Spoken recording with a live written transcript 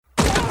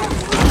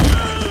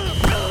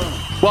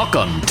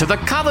Welcome to the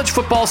College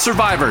Football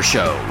Survivor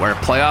Show, where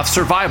playoff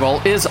survival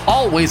is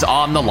always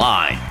on the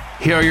line.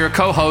 Here are your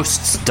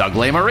co-hosts, Doug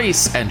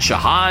Lesmerises and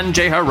Shahan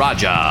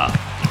Jeyarajah.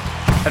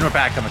 And we're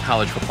back on the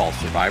College Football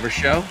Survivor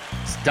Show.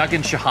 It's Doug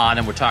and Shahan,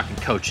 and we're talking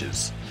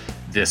coaches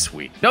this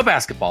week. No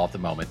basketball at the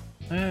moment.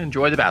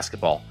 Enjoy the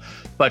basketball.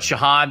 But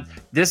Shahan,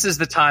 this is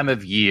the time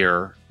of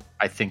year,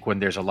 I think, when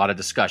there's a lot of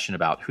discussion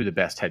about who the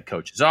best head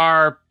coaches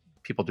are.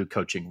 People do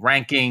coaching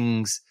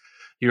rankings.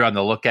 You're on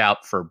the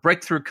lookout for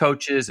breakthrough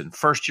coaches and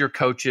first-year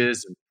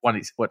coaches.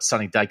 What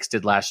Sonny Dykes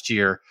did last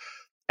year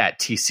at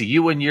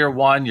TCU in year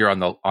one, you're on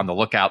the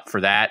lookout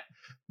for that.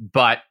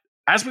 But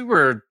as we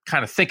were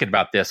kind of thinking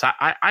about this,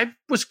 I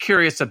was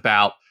curious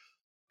about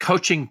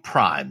coaching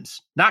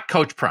primes, not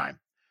Coach Prime,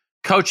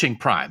 coaching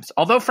primes.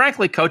 Although,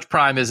 frankly, Coach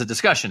Prime is a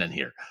discussion in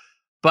here.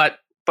 But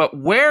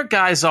where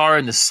guys are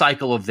in the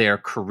cycle of their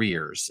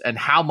careers and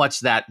how much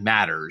that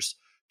matters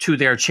to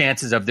their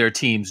chances of their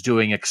teams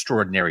doing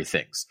extraordinary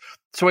things.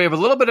 So we have a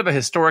little bit of a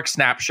historic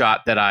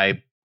snapshot that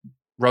I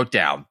wrote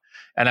down,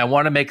 and I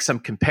want to make some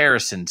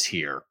comparisons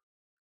here.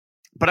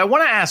 But I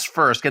want to ask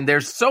first, and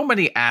there's so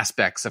many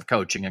aspects of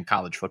coaching in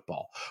college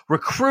football.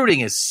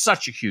 Recruiting is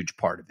such a huge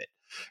part of it.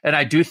 And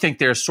I do think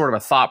there's sort of a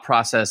thought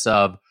process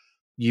of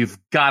you've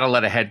got to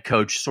let a head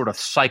coach sort of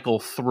cycle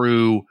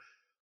through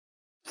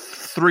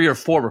 3 or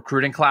 4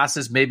 recruiting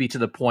classes, maybe to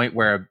the point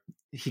where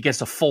he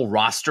gets a full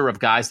roster of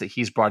guys that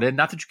he's brought in.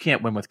 Not that you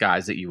can't win with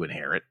guys that you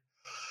inherit.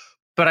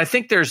 But I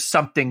think there's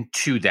something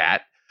to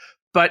that.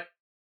 But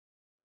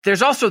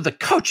there's also the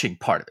coaching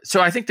part of it.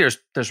 So I think there's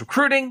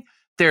recruiting,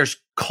 there's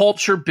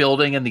culture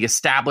building and the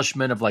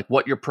establishment of like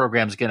what your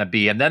program's going to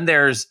be. And then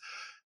there's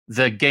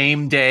the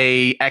game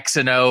day X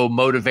and O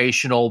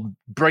motivational,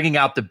 bringing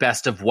out the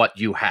best of what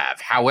you have,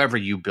 however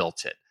you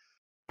built it.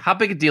 How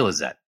big a deal is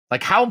that?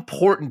 Like how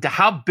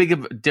big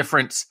of a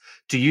difference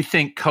do you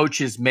think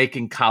coaches make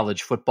in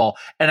college football?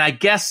 And I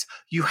guess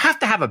you have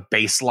to have a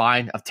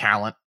baseline of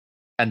talent.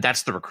 And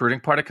that's the recruiting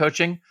part of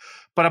coaching.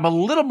 But I'm a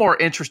little more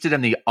interested in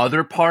the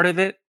other part of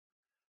it,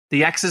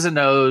 the X's and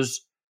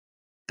O's,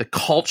 the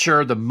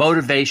culture, the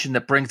motivation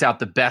that brings out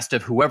the best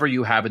of whoever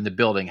you have in the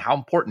building. How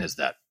important is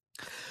that?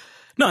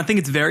 No, I think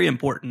it's very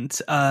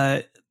important.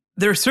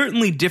 There are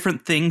certainly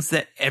different things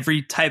that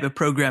every type of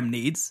program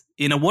needs.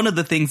 You know, one of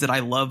the things that I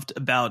loved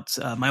about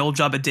my old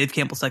job at Dave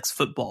Campbell Sex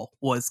Football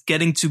was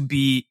getting to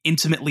be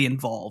intimately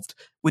involved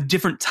with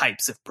different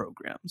types of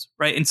programs,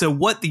 right? And so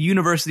what the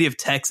University of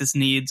Texas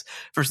needs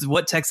versus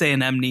what Texas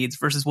A&M needs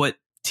versus what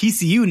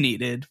TCU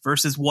needed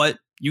versus what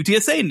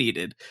UTSA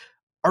needed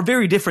are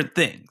very different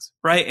things,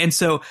 right? And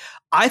so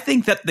I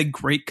think that the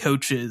great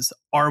coaches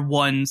are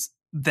ones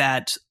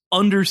that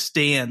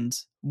understand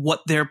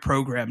what their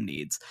program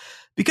needs.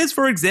 Because,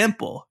 for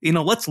example, you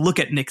know, let's look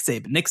at Nick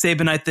Saban. Nick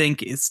Saban, I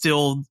think, is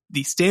still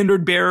the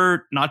standard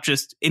bearer, not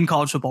just in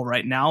college football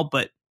right now,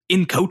 but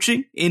in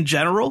coaching in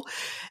general.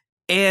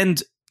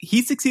 And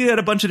he succeeded at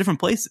a bunch of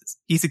different places.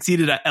 He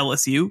succeeded at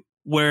LSU,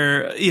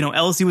 where, you know,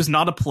 LSU was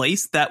not a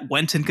place that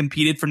went and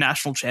competed for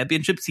national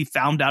championships. He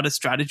found out a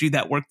strategy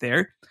that worked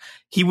there.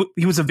 He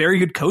was a very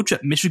good coach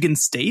at Michigan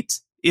State.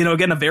 You know,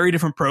 again, a very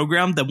different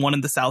program than one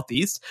in the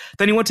Southeast.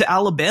 Then he went to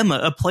Alabama,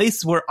 a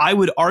place where I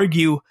would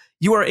argue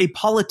you are a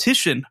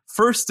politician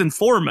first and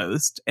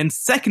foremost, and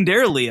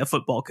secondarily a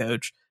football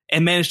coach,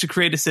 and managed to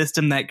create a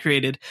system that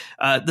created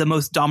the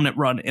most dominant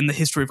run in the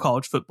history of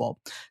college football.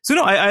 So,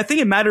 no, I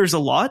think it matters a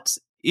lot.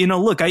 You know,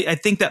 look, I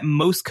think that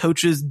most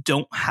coaches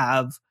don't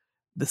have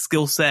the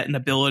skill set and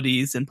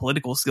abilities and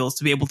political skills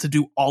to be able to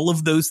do all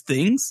of those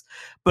things.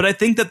 But I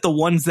think that the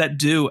ones that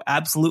do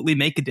absolutely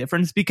make a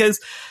difference because,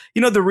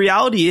 you know, the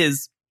reality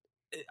is,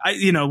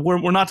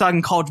 we're not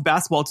talking college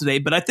basketball today,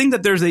 but I think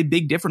that there's a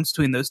big difference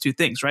between those two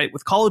things, right?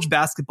 With college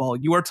basketball,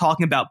 you are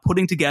talking about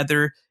putting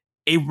together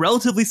a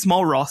relatively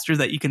small roster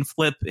that you can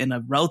flip in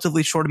a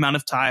relatively short amount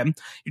of time.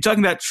 You're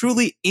talking about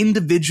truly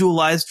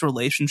individualized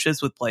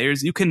relationships with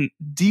players. You can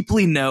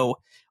deeply know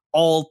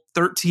all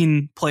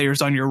 13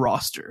 players on your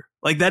roster.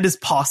 Like that is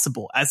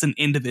possible as an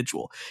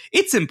individual.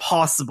 It's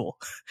impossible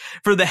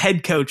for the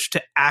head coach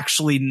to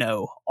actually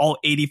know all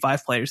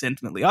 85 players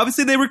intimately.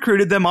 Obviously they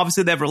recruited them.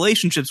 Obviously they have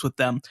relationships with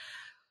them,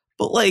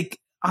 but like,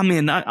 I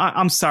mean,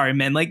 I'm sorry,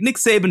 man. Like Nick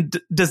Saban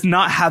does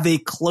not have a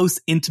close,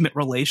 intimate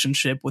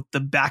relationship with the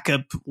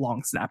backup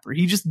long snapper.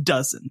 He just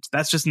doesn't.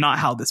 That's just not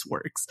how this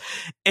works.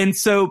 And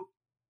so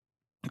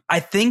I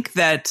think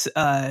that,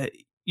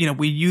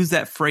 we use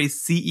that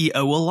phrase CEO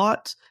a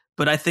lot,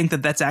 but I think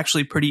that that's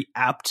actually pretty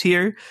apt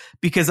here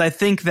because I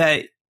think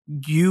that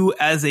you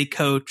as a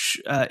coach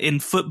in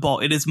football,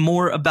 it is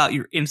more about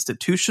your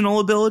institutional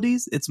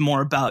abilities. It's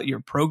more about your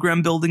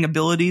program building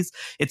abilities.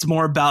 It's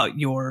more about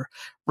your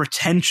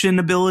retention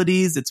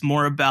abilities. It's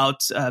more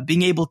about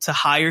being able to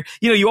hire.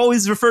 You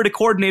always refer to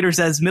coordinators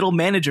as middle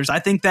managers. I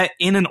think that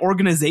in an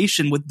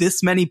organization with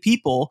this many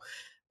people,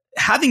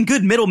 having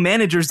good middle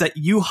managers that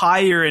you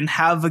hire and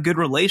have a good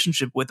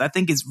relationship with, I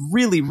think is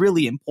really,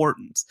 really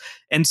important.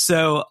 And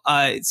so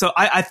I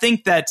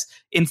think that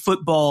in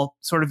football,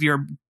 sort of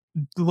your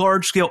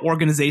large-scale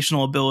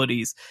organizational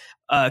abilities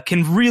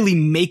can really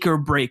make or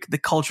break the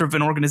culture of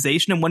an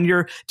organization. And when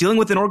you're dealing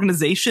with an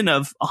organization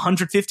of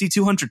 150,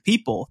 200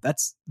 people,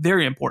 that's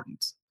very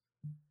important.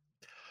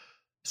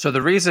 So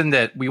the reason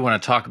that we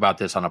want to talk about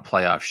this on a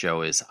playoff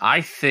show is I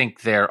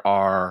think there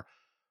are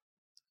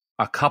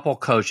a couple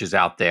coaches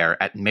out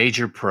there at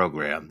major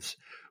programs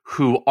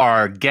who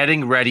are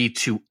getting ready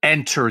to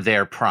enter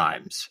their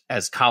primes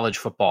as college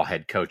football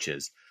head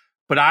coaches,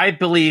 but I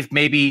believe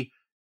maybe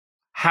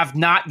have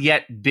not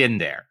yet been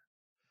there.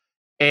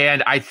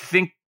 And I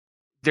think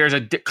there's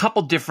a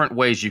couple different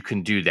ways you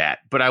can do that.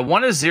 But I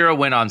want to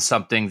zero in on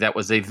something that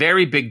was a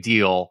very big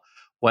deal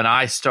when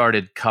I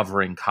started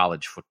covering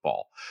college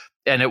football.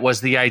 And it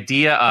was the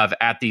idea of,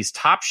 at these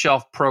top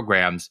shelf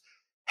programs,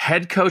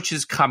 head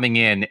coaches coming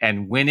in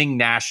and winning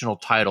national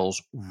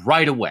titles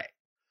right away.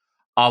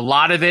 A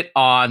lot of it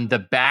on the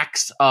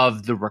backs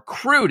of the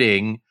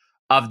recruiting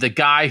of the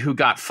guy who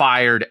got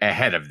fired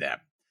ahead of them.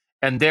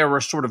 And there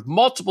were sort of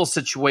multiple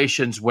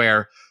situations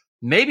where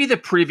maybe the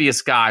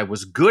previous guy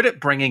was good at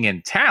bringing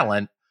in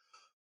talent,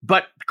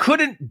 but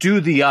couldn't do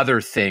the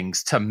other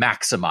things to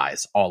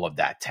maximize all of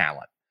that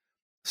talent.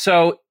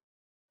 So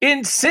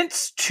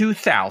since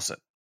 2000,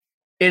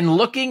 in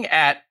looking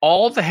at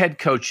all the head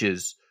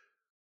coaches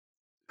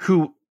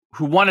who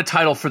won a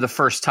title for the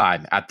first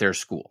time at their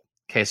school.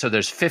 Okay, so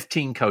there's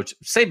 15 coaches.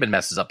 Saban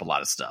messes up a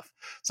lot of stuff.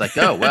 It's like,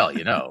 oh, well,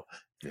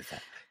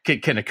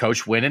 can a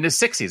coach win in his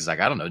 60s? It's like,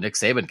 I don't know, Nick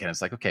Saban can.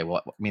 It's like, okay,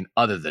 well, I mean,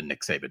 other than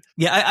Nick Saban.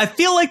 Yeah, I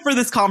feel like for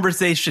this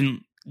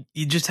conversation,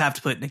 you just have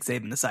to put Nick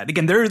Saban aside.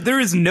 Again, there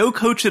is no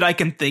coach that I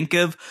can think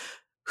of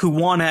who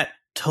won at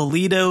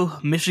Toledo,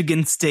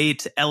 Michigan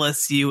State,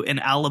 LSU, and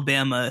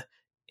Alabama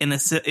in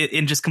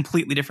just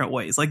completely different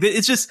ways. Like,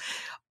 it's just,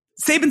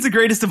 Saban's the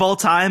greatest of all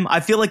time. I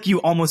feel like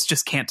you almost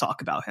just can't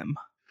talk about him.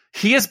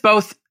 He is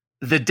both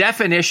the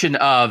definition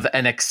of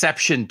an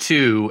exception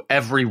to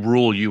every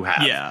rule you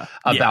have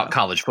about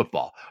college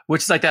football,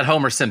 which is like that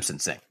Homer Simpson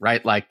thing,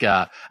 right? Like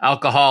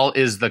alcohol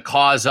is the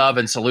cause of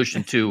and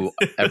solution to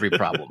every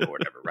problem or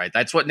whatever, right?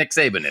 That's what Nick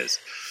Saban is.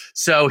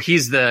 So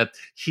he's the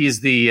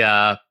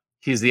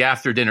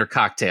after dinner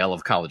cocktail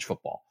of college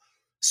football.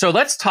 So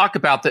let's talk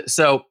about that.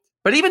 So,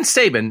 but even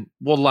Saban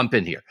will lump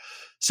in here.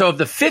 So of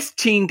the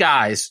 15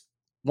 guys,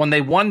 when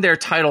they won their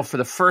title for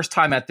the first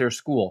time at their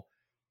school,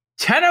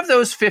 10 of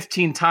those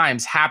 15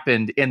 times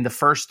happened in the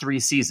first 3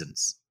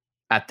 seasons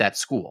at that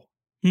school.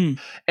 And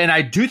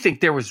I do think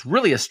there was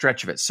really a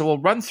stretch of it. So we'll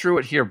run through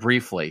it here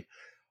briefly.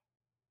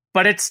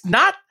 But it's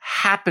not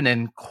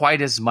happening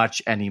quite as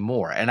much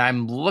anymore. And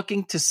I'm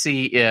looking to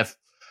see if,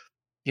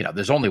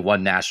 there's only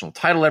one national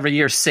title every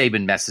year.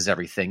 Saban messes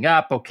everything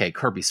up. Okay,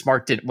 Kirby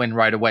Smart didn't win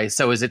right away.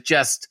 So is it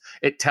just,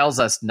 it tells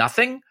us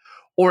nothing?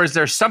 Or is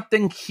there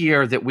something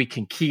here that we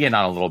can key in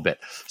on a little bit?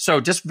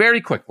 So just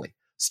very quickly,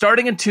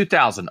 starting in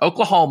 2000,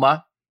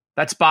 Oklahoma,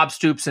 that's Bob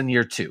Stoops in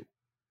year 2.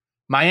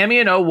 Miami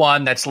in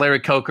 2001, that's Larry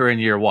Coker in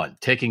year 1,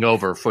 taking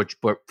over for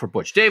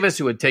Butch Davis,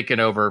 who had taken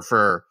over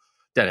for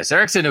Dennis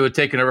Erickson, who had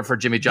taken over for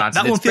Jimmy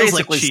Johnson. That one feels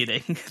like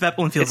cheating. That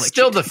one feels like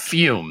still cheating. The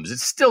fumes.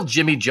 It's still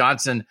Jimmy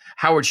Johnson,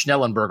 Howard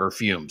Schnellenberger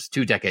fumes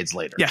 2 decades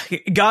later. Yeah,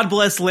 God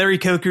bless Larry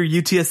Coker,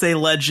 UTSA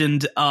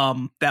legend.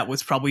 That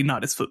was probably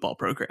not his football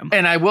program.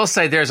 And I will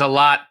say there's a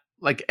lot,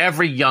 like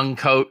every young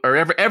coach or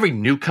every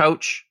new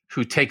coach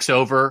who takes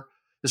over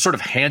is sort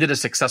of handed a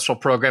successful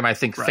program. I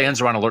think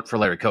fans are on alert for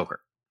Larry Coker.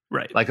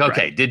 Right. Like,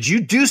 okay, did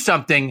you do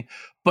something,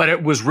 but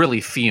it was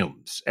really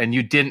fumes and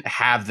you didn't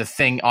have the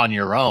thing on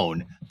your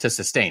own to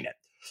sustain it?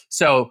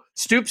 So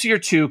Stoops year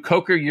 2,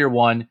 Coker year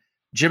 1,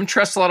 Jim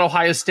Tressel at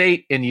Ohio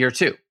State in year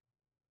 2.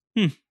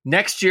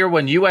 Next year,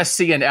 when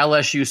USC and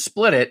LSU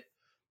split it,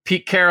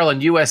 Pete Carroll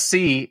and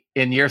USC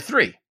in year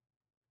 3.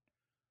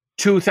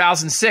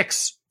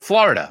 2006,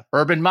 Florida,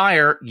 Urban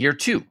Meyer year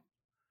 2.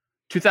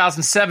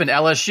 2007,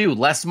 LSU,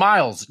 Les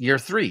Miles, year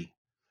 3.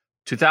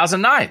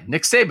 2009,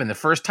 Nick Saban, the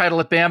first title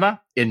at Bama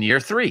in year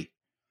 3.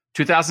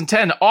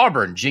 2010,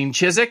 Auburn, Gene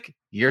Chizik,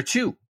 year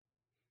 2.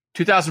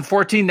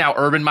 2014, now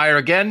Urban Meyer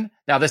again.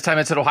 Now this time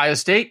it's at Ohio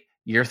State,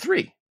 year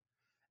 3.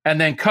 And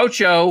then Coach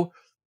O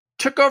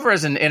took over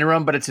as an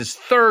interim, but it's his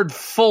 3rd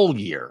full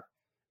year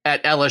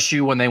at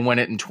LSU when they win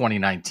it in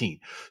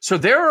 2019. So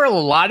there are a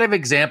lot of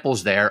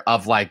examples there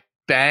of like,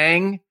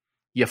 bang,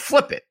 you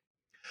flip it.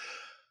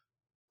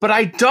 But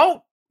I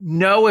don't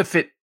know if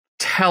it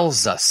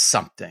tells us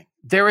something.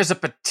 There is a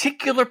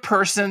particular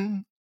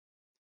person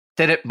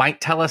that it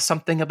might tell us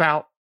something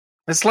about.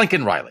 It's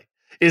Lincoln Riley.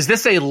 Is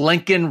this a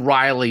Lincoln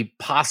Riley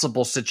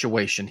possible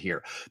situation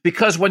here?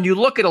 Because when you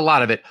look at a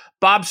lot of it,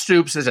 Bob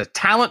Stoops is a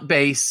talent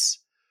base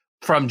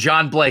from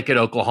John Blake at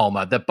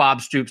Oklahoma that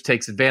Bob Stoops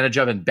takes advantage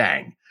of, and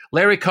bang.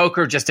 Larry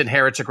Coker just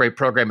inherits a great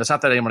program. It's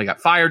not that anyone got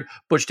fired.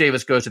 Butch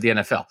Davis goes to the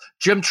NFL.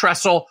 Jim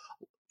Tressel,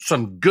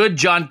 some good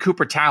John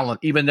Cooper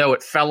talent, even though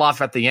it fell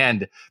off at the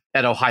end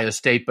at Ohio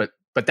State, but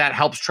that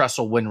helps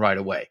Tressel win right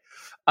away.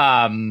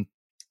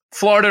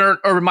 Florida,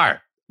 Urban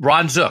Meyer,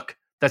 Ron Zook.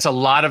 That's a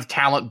lot of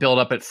talent built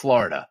up at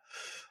Florida.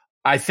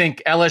 I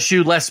think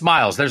LSU, Les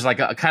Miles. There's like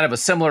a kind of a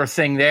similar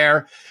thing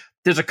there.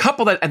 there's a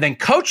couple that, and then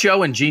Coach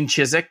O and Gene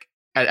Chizik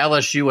at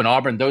LSU and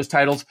Auburn, those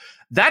titles,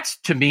 that's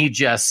to me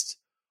just,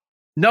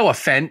 no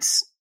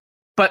offense,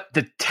 but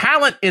the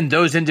talent in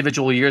those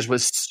individual years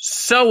was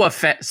so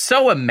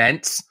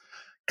immense,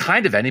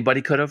 kind of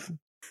anybody could have.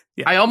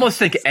 Yeah. I almost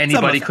think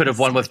anybody could have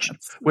won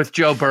with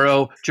Joe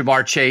Burrow,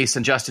 Jamar Chase,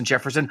 and Justin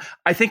Jefferson.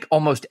 I think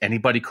almost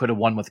anybody could have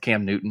won with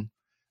Cam Newton.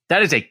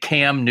 That is a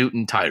Cam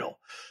Newton title.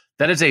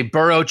 That is a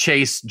Burrow,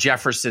 Chase,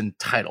 Jefferson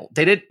title.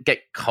 They didn't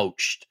get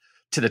coached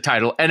to the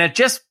title, and it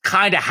just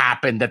kind of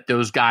happened that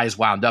those guys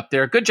wound up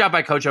there. Good job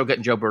by Coach O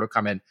getting Joe Burrow to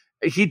come in.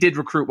 He did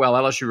recruit well.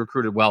 LSU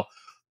recruited well.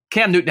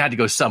 Cam Newton had to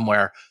go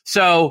somewhere.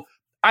 So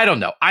I don't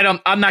know.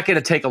 I'm not going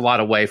to take a lot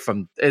away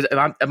from.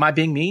 Am I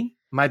being mean?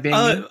 Am I being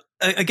mean?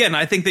 Again,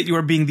 I think that you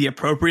are being the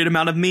appropriate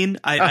amount of mean.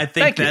 I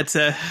think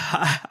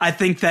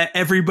that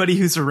everybody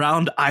who's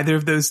around either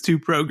of those two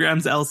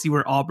programs, LSU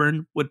or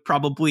Auburn, would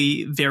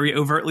probably very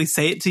overtly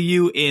say it to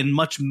you in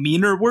much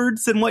meaner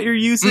words than what you're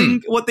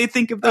using, what they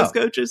think of those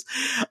coaches.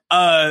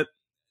 No,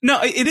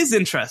 it is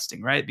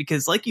interesting, right?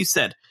 Because like you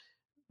said,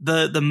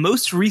 the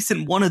most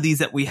recent one of these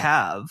that we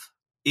have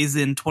is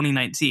in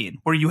 2019,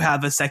 where you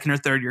have a second or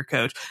third year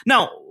coach.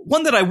 Now,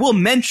 one that I will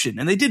mention,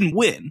 and they didn't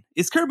win,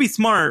 is Kirby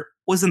Smart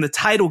was in the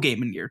title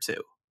game in year 2.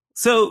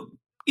 So,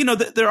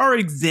 there are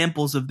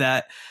examples of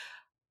that.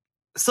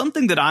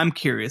 Something that I'm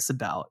curious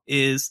about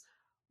is,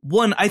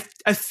 one, I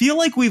feel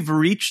like we've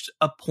reached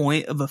a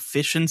point of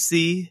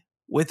efficiency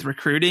with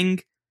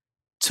recruiting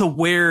to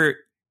where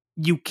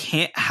you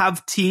can't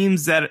have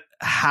teams that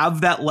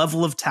have that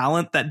level of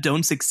talent that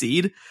don't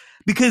succeed.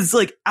 Because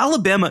like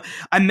Alabama,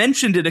 I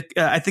mentioned it,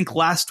 I think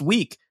last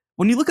week,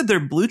 when you look at their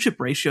blue chip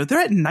ratio,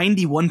 they're at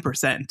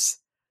 91%.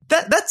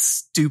 That's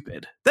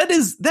stupid. That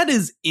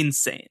is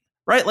insane,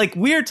 right? Like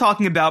we're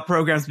talking about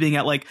programs being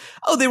at like,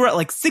 they were at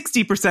like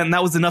 60% and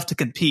that was enough to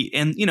compete.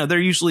 And, they're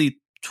usually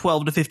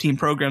 12 to 15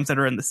 programs that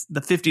are in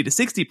the 50 to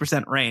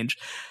 60% range.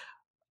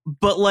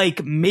 But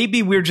like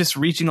maybe we're just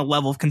reaching a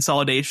level of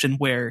consolidation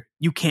where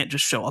you can't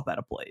just show up at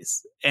a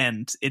place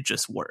and it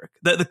just work.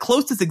 The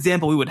closest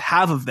example we would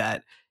have of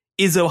that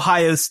is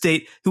Ohio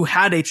State, who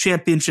had a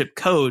championship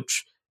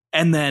coach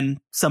and then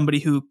somebody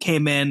who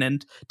came in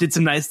and did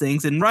some nice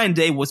things. And Ryan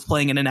Day was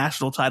playing in a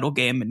national title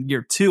game in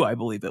year 2, I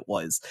believe it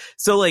was.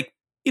 So like,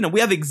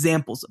 we have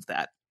examples of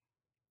that.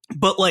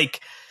 But like,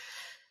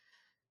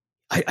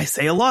 I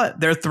say a lot.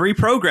 There are 3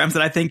 programs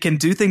that I think can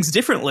do things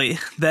differently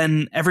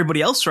than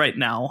everybody else right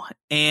now.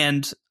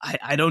 And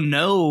I don't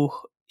know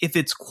if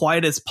it's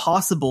quite as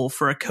possible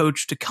for a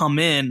coach to come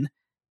in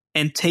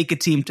and take a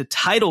team to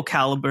title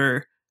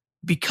caliber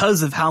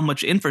because of how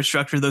much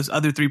infrastructure those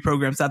other 3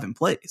 programs have in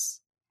place.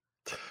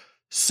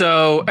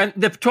 So, and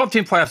the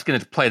 12-team playoff is going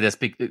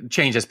to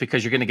change this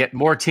because you're going to get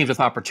more teams with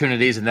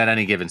opportunities and then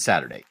any given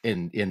Saturday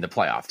in the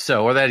playoff.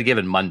 So, or that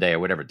given Monday or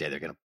whatever day they're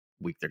going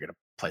to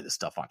play this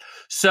stuff on.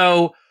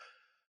 So,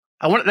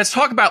 let's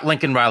talk about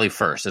Lincoln Riley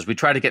first as we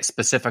try to get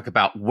specific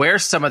about where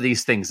some of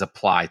these things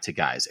apply to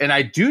guys. And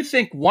I do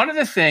think one of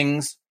the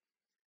things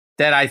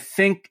that I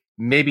think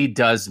maybe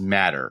does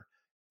matter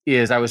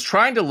is I was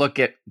trying to look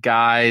at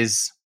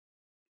guys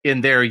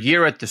in their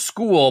year at the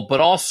school, but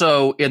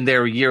also in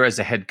their year as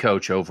a head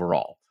coach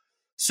overall.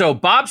 So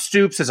Bob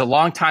Stoops is a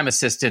longtime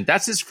assistant.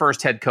 That's his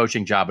first head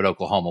coaching job at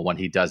Oklahoma when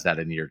he does that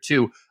in year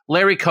 2.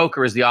 Larry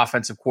Coker is the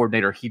offensive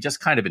coordinator. He just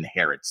kind of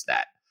inherits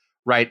that,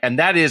 right? And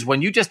that is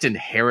when you just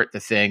inherit the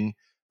thing,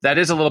 that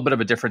is a little bit of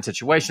a different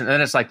situation. And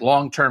then it's like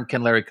long-term,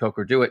 can Larry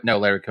Coker do it? No,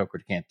 Larry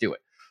Coker can't do it.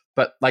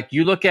 But like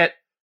you look at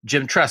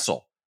Jim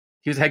Tressel,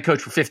 he was head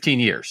coach for 15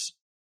 years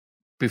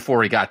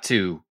before he got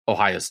to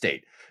Ohio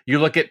State. You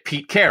look at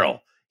Pete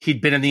Carroll, he'd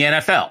been in the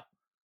NFL,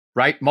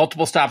 right?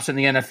 Multiple stops in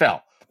the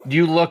NFL.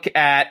 You look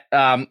at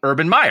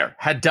Urban Meyer,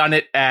 had done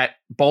it at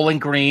Bowling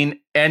Green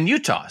and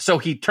Utah. So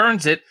he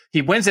wins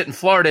it in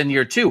Florida in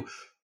year 2,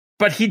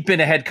 but he'd been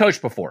a head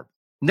coach before.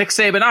 Nick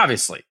Saban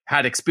obviously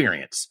had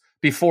experience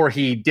before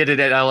he did it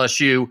at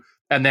LSU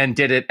and then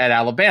did it at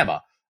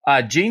Alabama.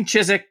 Gene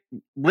Chizik,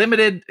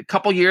 limited a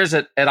couple years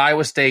at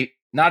Iowa State,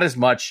 not as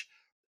much.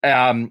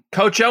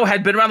 Coach O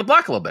had been around the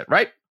block a little bit,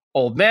 right?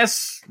 Ole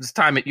Miss, this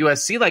time at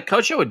USC, like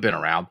Coach O had been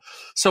around.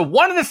 So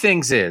one of the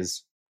things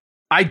is,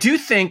 I do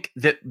think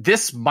that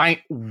this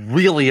might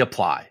really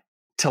apply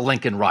to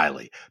Lincoln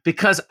Riley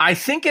because I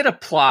think it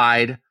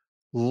applied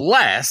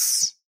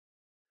less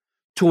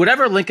to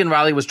whatever Lincoln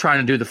Riley was trying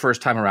to do the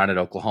first time around at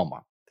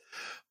Oklahoma.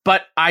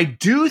 But I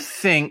do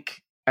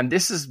think, and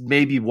this is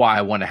maybe why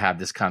I want to have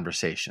this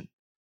conversation,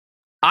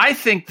 I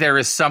think there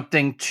is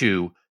something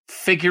to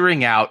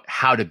figuring out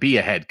how to be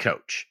a head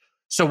coach.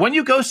 So when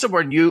you go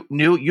somewhere new,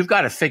 you've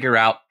got to figure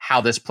out how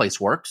this place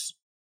works.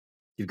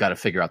 You've got to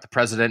figure out the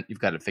president. You've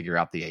got to figure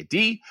out the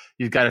AD.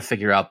 You've got to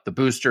figure out the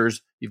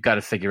boosters. You've got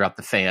to figure out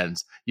the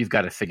fans. You've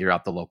got to figure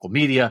out the local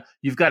media.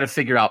 You've got to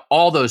figure out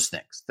all those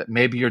things that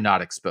maybe you're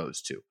not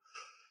exposed to.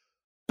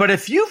 But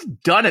if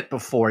you've done it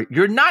before,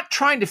 you're not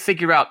trying to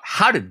figure out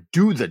how to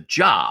do the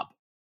job.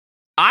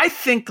 I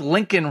think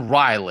Lincoln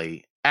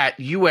Riley at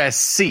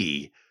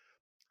USC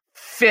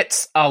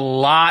fits a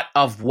lot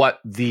of what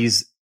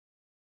these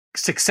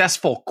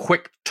successful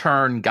quick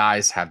turn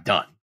guys have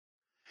done.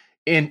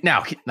 And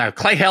now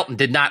Clay Helton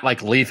did not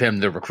leave him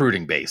the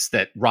recruiting base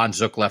that Ron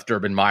Zook left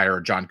Urban Meyer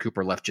or John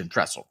Cooper left Jim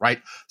Tressel,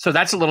 right? So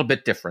that's a little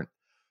bit different.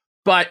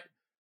 But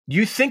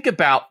you think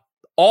about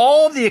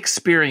all the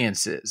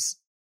experiences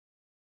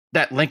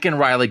that Lincoln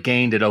Riley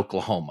gained at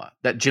Oklahoma,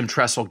 that Jim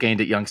Tressel gained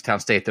at Youngstown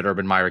State, that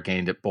Urban Meyer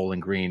gained at Bowling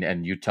Green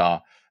and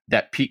Utah,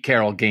 that Pete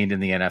Carroll gained in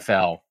the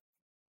NFL.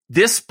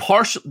 This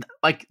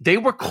they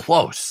were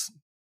close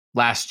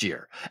last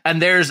year.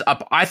 And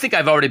I think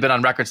I've already been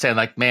on record saying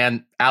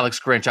man, Alex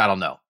Grinch, I don't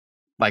know.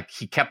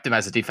 He kept him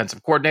as a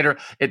defensive coordinator.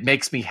 It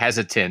makes me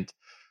hesitant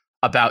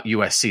about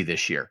USC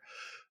this year.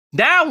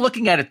 Now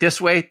looking at it this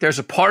way, there's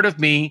a part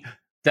of me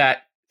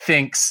that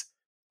thinks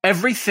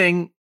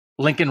everything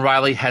Lincoln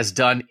Riley has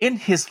done in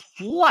his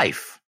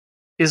life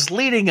is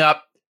leading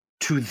up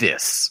to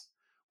this,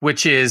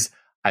 which is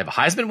I have a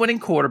Heisman winning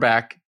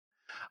quarterback.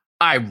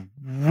 I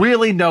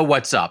really know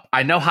what's up.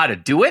 I know how to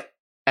do it.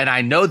 And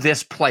I know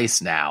this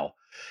place now,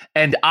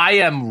 and I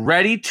am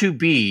ready to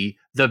be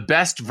the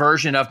best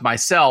version of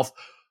myself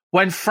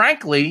when,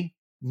 frankly,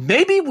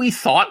 maybe we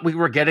thought we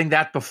were getting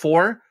that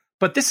before,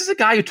 but this is a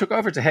guy who took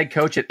over as a head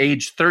coach at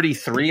age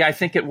 33, I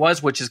think it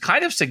was, which is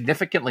kind of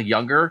significantly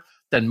younger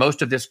than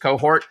most of this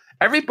cohort.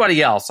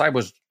 Everybody else, I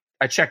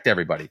checked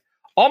everybody.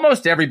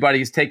 Almost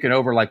everybody's taken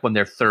over when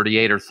they're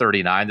 38 or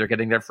 39, they're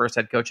getting their first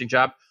head coaching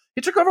job.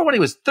 He took over when he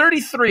was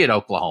 33 at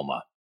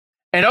Oklahoma.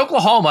 And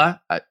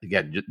Oklahoma,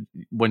 again,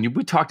 when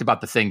we talked about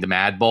the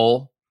Mad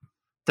Bowl,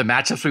 the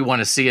matchups we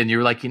want to see, and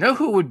you're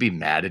who would be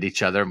mad at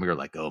each other? And we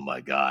were oh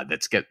my God,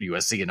 let's get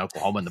USC and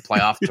Oklahoma in the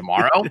playoff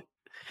tomorrow.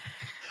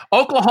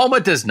 Oklahoma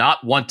does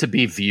not want to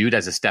be viewed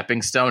as a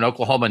stepping stone.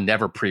 Oklahoma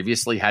never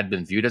previously had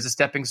been viewed as a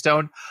stepping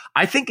stone.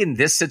 I think in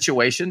this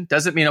situation,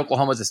 doesn't mean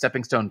Oklahoma is a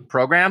stepping stone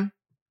program.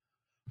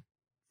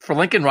 For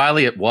Lincoln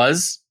Riley, it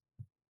was.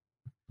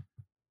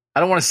 I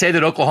don't want to say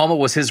that Oklahoma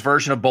was his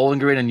version of Bowling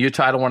Green and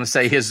Utah. I don't want to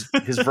say his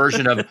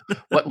version of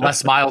what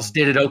Les Miles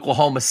did at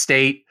Oklahoma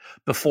State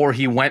before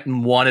he went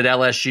and won at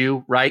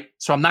LSU, right?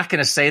 So I'm not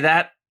going to say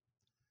that.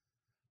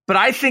 But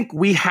I think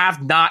we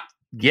have not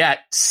yet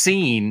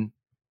seen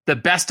the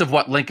best of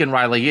what Lincoln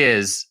Riley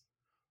is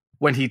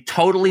when he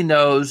totally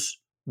knows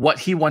what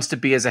he wants to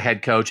be as a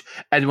head coach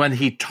and when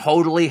he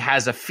totally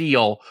has a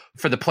feel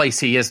for the place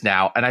he is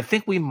now. And I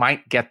think we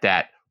might get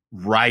that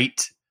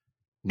right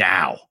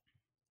now.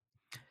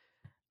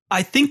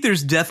 I think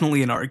there's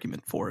definitely an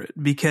argument for it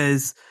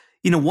because,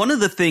 one of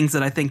the things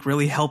that I think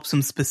really helps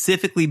him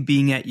specifically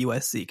being at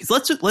USC, because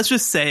let's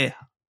just say,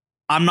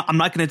 I'm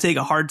not going to take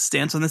a hard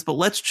stance on this, but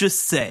let's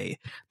just say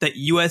that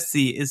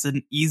USC is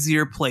an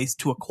easier place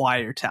to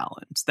acquire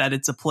talent, that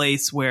it's a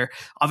place where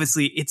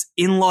obviously it's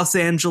in Los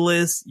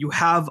Angeles. You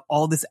have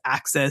all this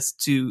access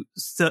to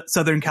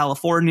Southern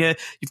California.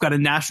 You've got a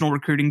national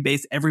recruiting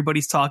base.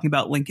 Everybody's talking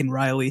about Lincoln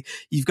Riley.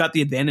 You've got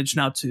the advantage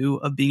now too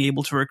of being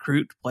able to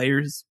recruit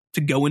players to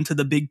go into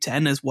the Big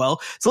Ten as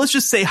well. So let's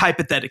just say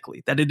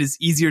hypothetically that it is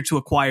easier to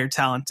acquire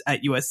talent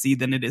at USC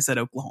than it is at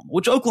Oklahoma,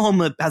 which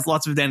Oklahoma has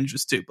lots of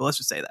advantages too, but let's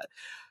just say that.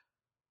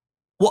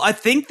 Well, I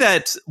think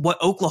that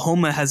what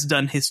Oklahoma has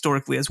done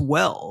historically as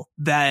well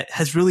that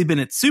has really been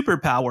its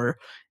superpower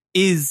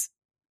is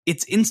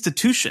its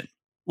institution.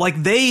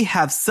 They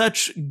have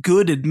such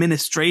good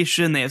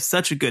administration. They have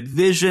such a good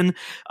vision.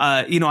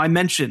 I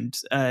mentioned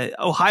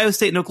Ohio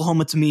State and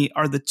Oklahoma to me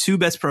are the two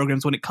best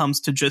programs when it comes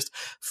to just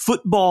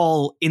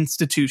football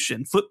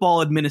institution,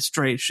 football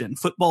administration,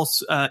 football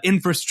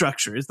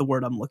infrastructure is the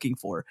word I'm looking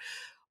for.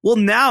 Well,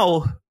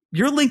 now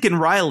you're Lincoln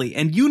Riley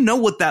and you know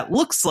what that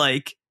looks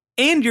like.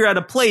 And you're at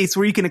a place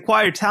where you can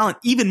acquire talent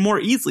even more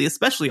easily,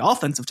 especially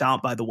offensive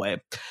talent, by the way.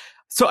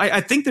 So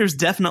I think there's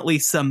definitely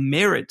some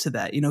merit to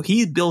that.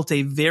 He built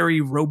a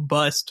very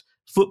robust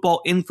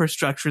football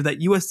infrastructure that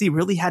USC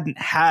really hadn't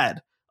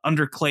had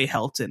under Clay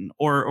Helton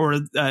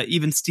or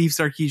even Steve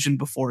Sarkisian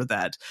before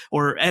that,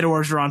 or Ed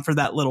Orgeron for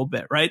that little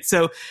bit, right?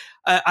 So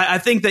I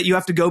think that you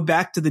have to go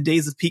back to the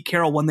days of Pete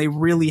Carroll when they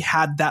really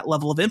had that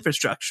level of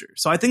infrastructure.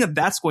 So I think that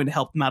that's going to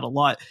help them out a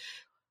lot.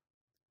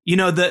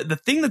 The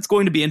thing that's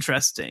going to be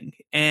interesting,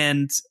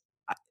 and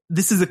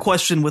this is a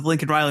question with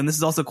Lincoln Riley, and this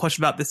is also a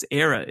question about this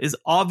era, is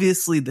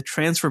obviously the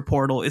transfer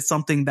portal is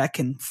something that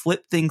can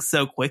flip things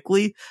so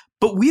quickly,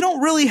 but we don't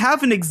really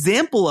have an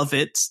example of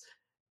it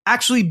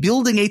actually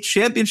building a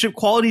championship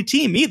quality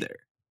team either.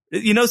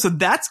 So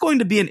that's going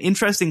to be an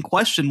interesting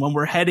question when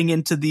we're heading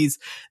into these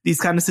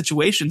kind of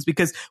situations,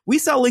 because we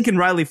saw Lincoln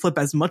Riley flip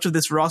as much of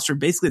this roster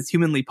basically as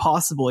humanly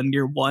possible in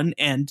year one,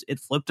 and it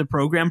flipped a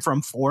program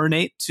from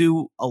 4-8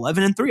 to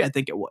 11-3, I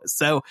think it was.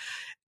 So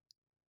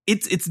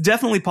it's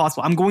definitely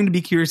possible. I'm going to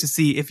be curious to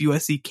see if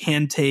USC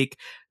can take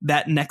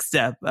that next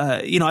step.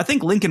 I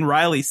think Lincoln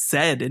Riley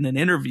said in an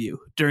interview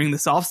during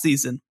this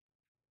offseason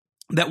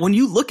that when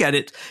you look at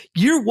it,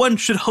 year one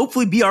should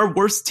hopefully be our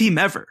worst team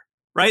ever,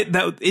 right?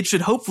 That it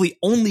should hopefully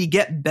only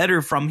get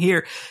better from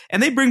here.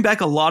 And they bring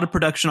back a lot of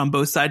production on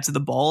both sides of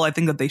the ball. I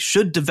think that they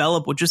should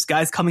develop with just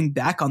guys coming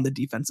back on the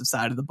defensive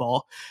side of the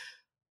ball.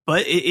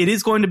 But it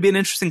is going to be an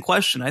interesting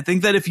question. I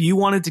think that if you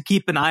wanted to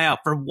keep an eye out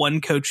for one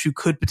coach who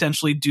could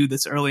potentially do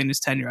this early in his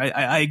tenure,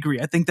 I agree.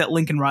 I think that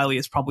Lincoln Riley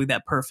is probably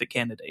that perfect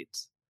candidate.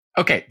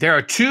 Okay, there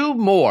are two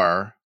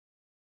more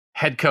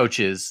head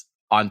coaches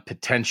on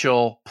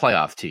potential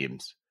playoff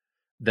teams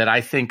that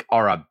I think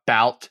are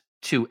about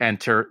to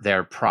enter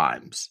their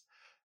primes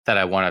that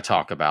I want to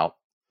talk about.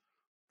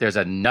 There's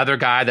another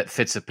guy that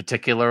fits a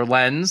particular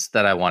lens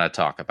that I want to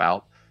talk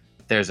about.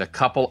 There's a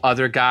couple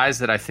other guys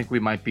that I think we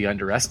might be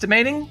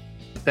underestimating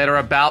that are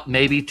about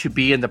maybe to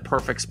be in the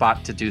perfect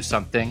spot to do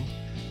something.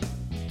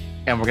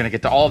 And we're going to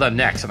get to all of them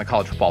next on the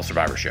College Football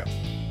Survivor Show.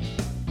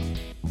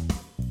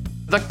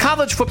 The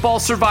College Football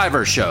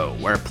Survivor Show,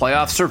 where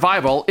playoff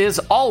survival is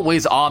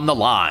always on the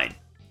line.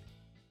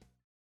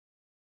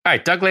 All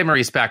right, Doug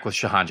Lesmerises back with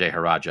Shehan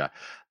Jeyarajah.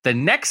 The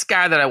next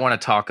guy that I want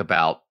to talk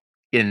about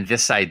in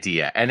this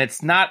idea, and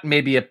it's not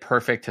maybe a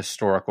perfect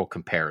historical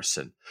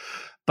comparison,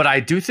 but I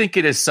do think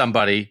it is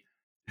somebody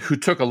who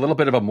took a little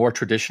bit of a more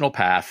traditional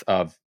path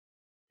of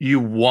you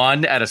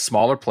won at a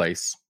smaller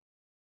place.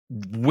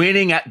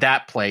 Winning at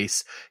that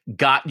place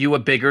got you a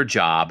bigger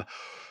job.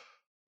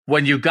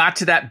 When you got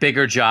to that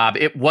bigger job,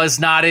 it was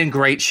not in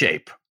great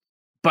shape.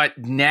 But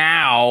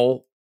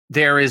now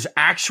there is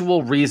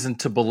actual reason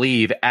to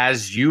believe,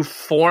 as you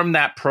form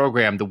that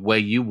program the way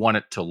you want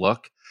it to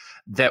look,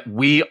 that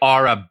we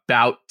are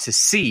about to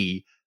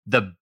see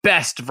the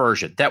best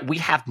version that we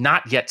have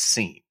not yet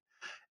seen.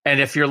 And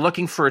if you're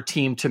looking for a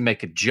team to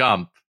make a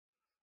jump,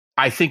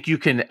 I think you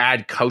can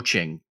add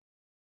coaching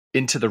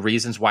into the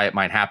reasons why it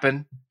might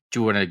happen. Do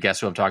you want to guess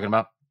who I'm talking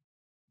about?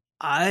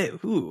 I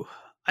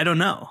don't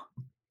know.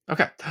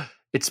 Okay.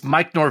 It's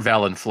Mike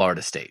Norvell in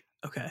Florida State.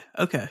 Okay.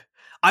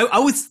 I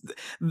was,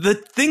 the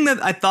thing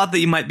that I thought that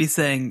you might be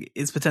saying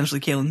is potentially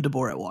Kalen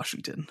DeBoer at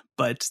Washington,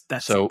 but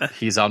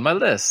he's on my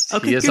list.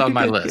 Okay, he is on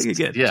my list.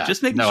 Good. Yeah.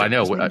 Just making sure. I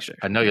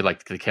know you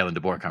like the Kalen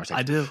DeBoer conversation.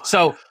 I do.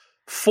 So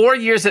 4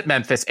 years at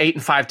Memphis, 8-5,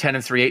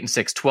 10-3,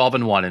 8-6,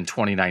 12-1 in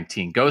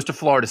 2019. Goes to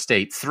Florida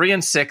State,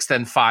 3-6,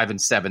 then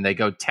 5-7. They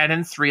go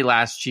 10-3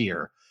 last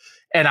year.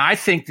 And I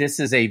think this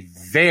is a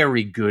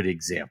very good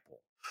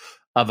example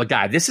of a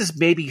guy. This is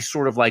maybe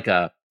sort of like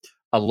a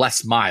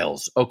Les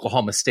Miles,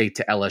 Oklahoma State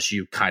to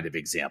LSU kind of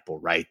example,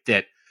 right?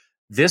 That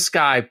this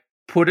guy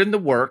put in the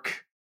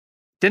work,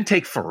 didn't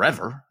take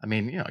forever. I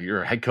mean,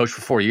 you're a head coach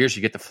for 4 years,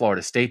 you get the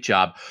Florida State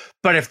job.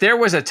 But if there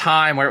was a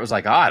time where it was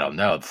like, I don't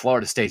know,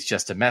 Florida State's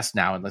just a mess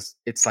now, unless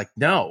it's like,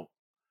 no,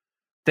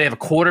 they have a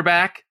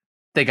quarterback.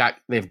 They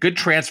have good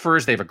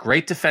transfers. They have a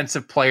great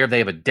defensive player. They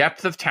have a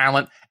depth of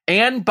talent.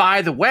 And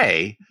by the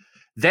way,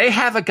 they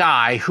have a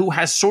guy who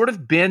has sort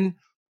of been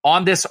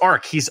on this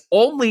arc. He's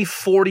only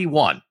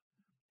 41.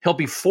 He'll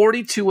be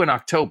 42 in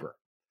October.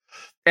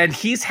 And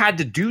he's had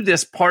to do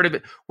this part of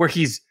it where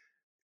he's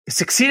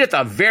succeeded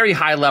at a very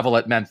high level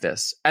at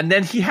Memphis. And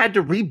then he had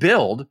to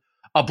rebuild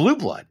a blue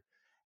blood.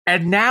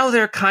 And now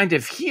they're kind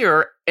of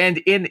here. And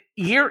in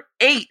year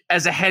 8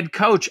 as a head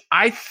coach,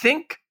 I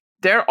think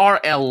there are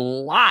a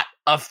lot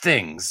of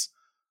things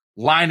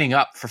lining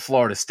up for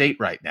Florida State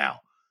right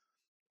now.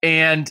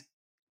 And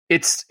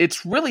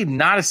it's really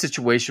not a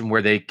situation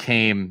where they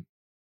came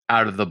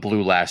out of the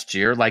blue last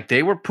year. Like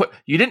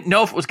you didn't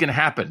know if it was going to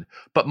happen,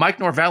 but Mike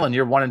Norvell in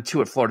year 1 and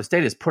 2 at Florida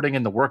State is putting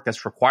in the work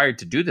that's required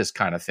to do this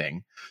kind of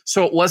thing.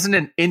 So it wasn't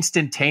an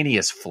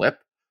instantaneous flip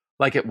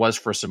like it was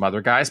for some other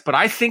guys, but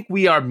I think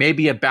we are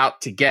maybe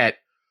about to get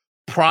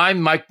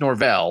prime Mike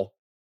Norvell,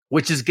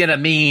 which is going to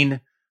mean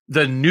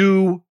the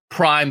new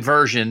prime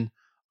version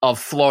of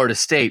Florida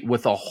State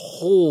with a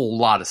whole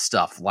lot of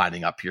stuff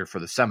lining up here for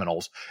the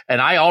Seminoles.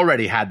 And I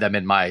already had them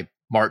in my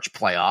March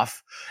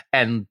playoff,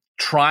 and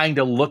trying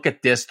to look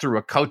at this through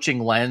a coaching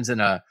lens and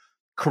a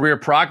career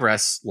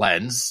progress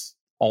lens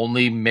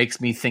only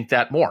makes me think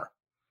that more.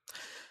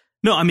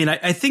 No, I mean,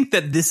 I think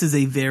that this is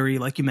a very,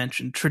 like you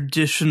mentioned,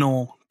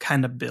 traditional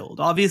kind of build.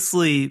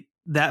 Obviously,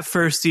 that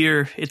first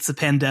year, it's a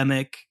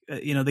pandemic.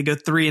 They go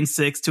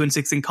 3-6,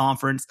 2-6 in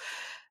conference.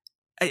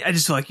 I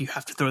just feel like you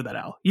have to throw that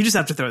out. You just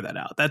have to throw that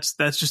out. That's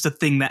just a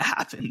thing that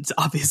happens.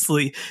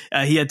 Obviously,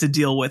 he had to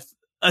deal with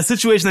a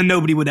situation that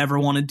nobody would ever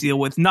want to deal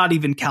with, not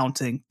even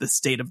counting the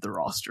state of the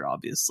roster,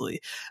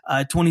 obviously.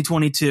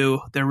 2022,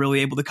 they're really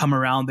able to come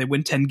around. They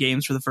win 10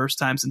 games for the first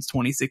time since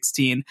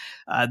 2016.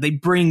 They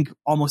bring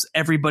almost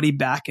everybody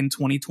back in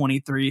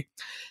 2023.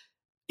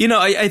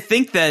 I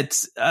think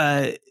that,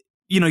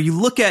 you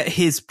look at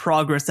his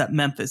progress at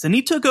Memphis, and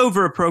he took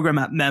over a program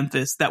at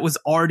Memphis that was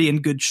already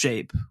in good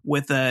shape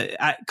with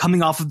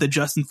coming off of the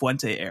Justin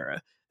Fuente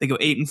era. They go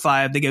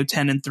 8-5, they go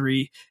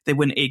 10-3, they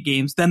win 8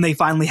 games. Then they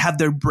finally have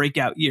their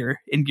breakout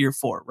year in year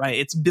 4, right?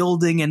 It's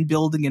building and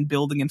building and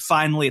building. And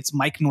finally it's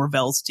Mike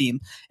Norvell's team,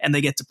 and they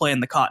get to play in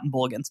the Cotton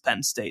Bowl against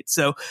Penn State.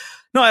 So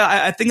no,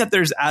 I think that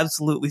there's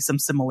absolutely some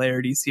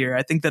similarities here.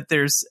 I think that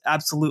there's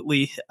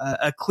absolutely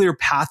a clear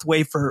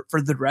pathway for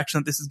the direction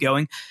that this is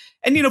going.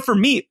 And, for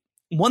me,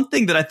 one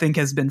thing that I think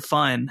has been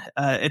fun,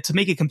 to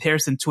make a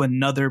comparison to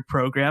another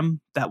program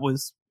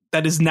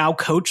that is now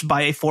coached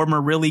by a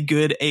former really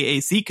good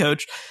AAC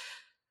coach.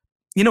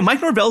 Mike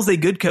Norvell's a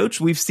good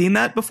coach. We've seen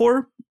that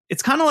before.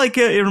 it's kind of like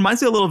it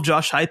reminds me a little of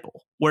Josh Heupel,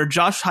 where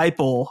Josh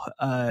Heupel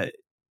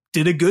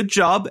did a good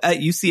job at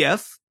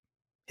UCF.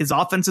 His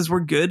offenses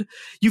were good.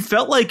 You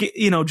felt like,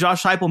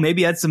 Josh Heupel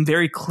maybe had some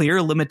very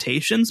clear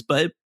limitations,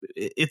 but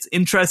it's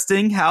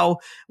interesting how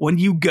when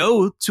you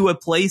go to a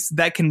place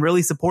that can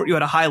really support you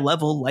at a high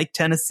level, like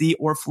Tennessee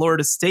or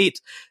Florida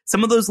State,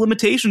 some of those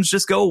limitations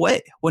just go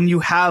away when you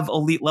have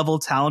elite level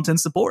talent and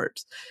support.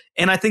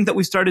 And I think that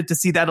we started to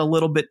see that a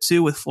little bit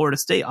too with Florida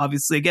State.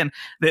 Obviously, again,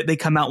 they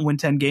come out and win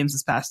 10 games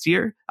this past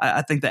year.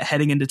 I think that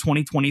heading into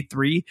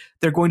 2023,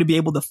 they're going to be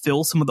able to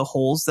fill some of the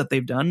holes that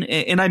they've done.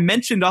 And I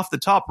mentioned off the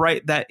top,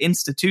 right, that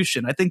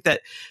institution. I think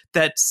that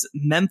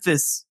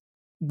Memphis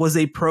was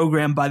a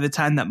program by the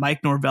time that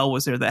Mike Norvell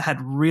was there that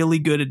had really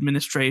good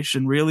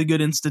administration, really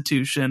good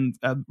institution,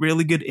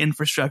 really good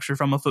infrastructure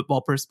from a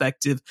football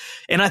perspective.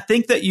 And I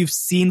think that you've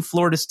seen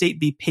Florida State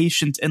be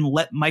patient and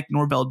let Mike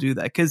Norvell do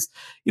that. Because,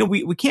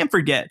 we can't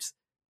forget,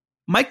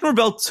 Mike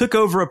Norvell took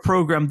over a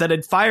program that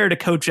had fired a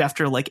coach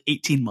after like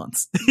 18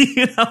 months,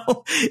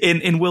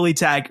 in Willie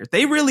Taggart.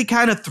 They really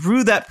kind of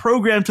threw that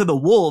program to the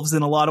wolves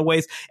in a lot of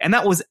ways. And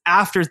that was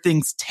after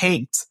things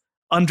tanked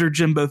under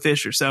Jimbo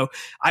Fisher. So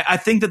I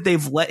think that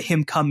they've let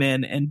him come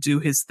in and do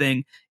his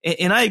thing.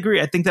 And I agree.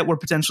 I think that we're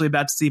potentially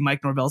about to see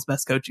Mike Norvell's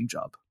best coaching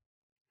job.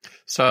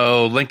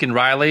 So Lincoln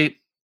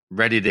Riley,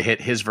 ready to hit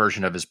his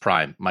version of his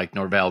prime. Mike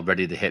Norvell,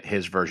 ready to hit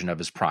his version of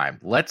his prime.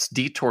 Let's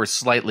detour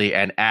slightly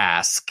and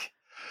ask,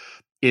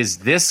 is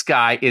this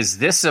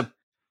a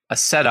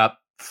setup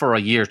for a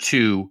year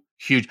two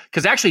huge?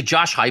 Because actually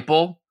Josh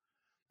Heupel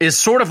is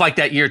sort of like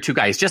that year two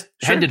guy. He's just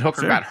Hendon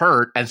Hooker got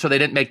hurt, and so they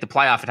didn't make the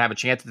playoff and have a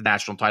chance at the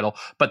national title.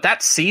 But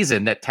that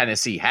season that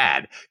Tennessee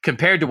had,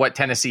 compared to what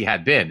Tennessee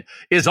had been,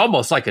 is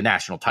almost like a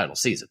national title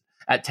season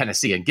at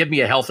Tennessee. And give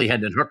me a healthy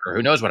Hendon Hooker.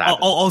 Who knows what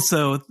happened?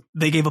 Also,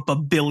 they gave up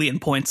 1 billion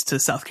points to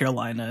South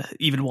Carolina,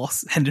 even while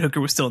Hendon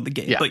Hooker was still in the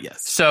game. Yeah. But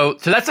yes. So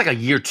that's like a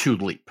year two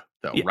leap,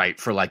 though, right?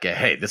 For like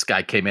hey, this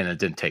guy came in and it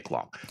didn't take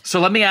long. So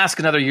let me ask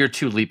another year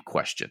two leap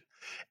question.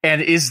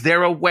 And is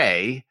there a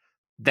way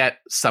that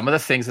some of the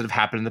things that have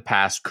happened in the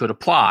past could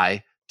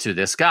apply to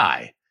this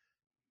guy?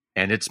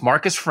 And it's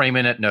Marcus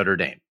Freeman at Notre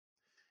Dame.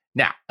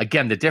 Now,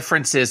 again, the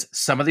difference is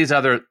some of these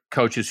other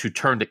coaches who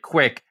turned it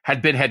quick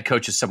had been head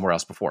coaches somewhere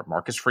else before.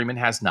 Marcus Freeman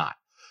has not.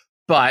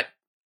 But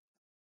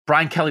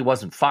Brian Kelly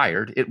wasn't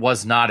fired. It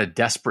was not a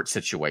desperate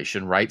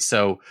situation, right?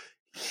 So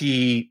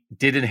he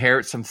did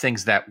inherit some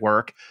things that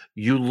work.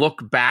 You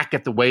look back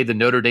at the way the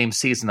Notre Dame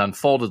season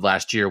unfolded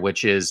last year,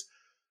 which is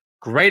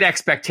great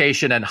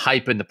expectation and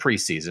hype in the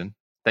preseason.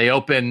 They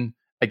open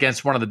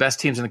against one of the best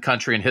teams in the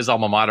country in his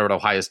alma mater at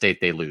Ohio State.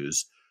 They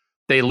lose.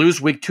 They lose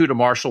week 2 to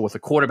Marshall with a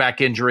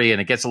quarterback injury, and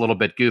it gets a little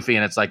bit goofy,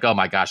 and it's like, oh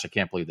my gosh, I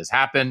can't believe this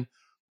happened.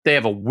 They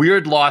have a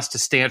weird loss to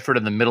Stanford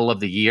in the middle of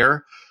the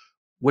year,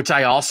 which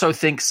I also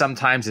think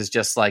sometimes is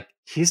just like,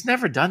 he's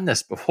never done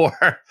this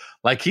before.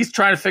 Like he's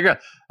trying to figure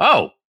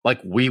out,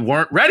 we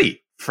weren't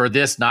ready for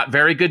this not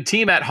very good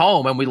team at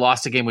home, and we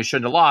lost a game we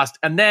shouldn't have lost.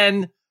 And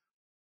then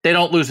they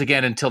don't lose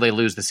again until they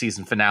lose the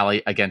season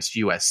finale against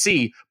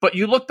USC. But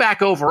you look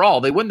back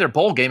overall, they win their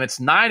bowl game. It's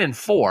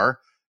 9-4,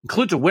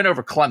 includes a win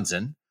over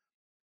Clemson,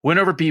 win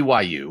over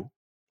BYU.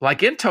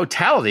 Like in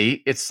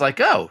totality, it's like,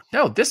 oh,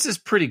 no, this is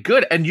pretty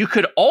good. And you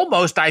could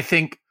almost, I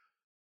think,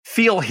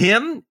 feel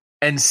him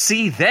and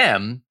see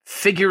them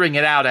figuring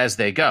it out as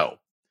they go.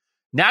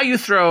 Now you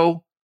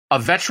throw a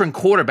veteran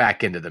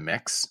quarterback into the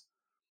mix.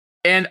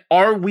 And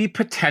are we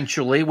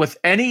potentially, with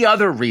any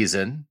other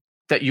reason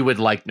that you would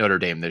like Notre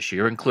Dame this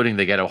year, including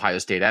they get Ohio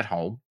State at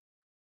home,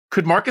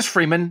 could Marcus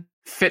Freeman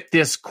fit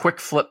this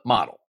quick flip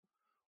model?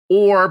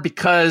 Or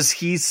because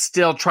he's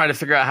still trying to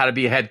figure out how to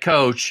be a head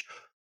coach,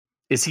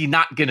 is he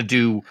not going to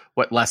do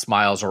what Les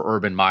Miles or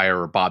Urban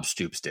Meyer or Bob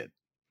Stoops did?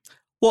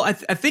 Well, I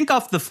think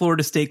off the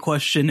Florida State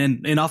question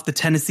and off the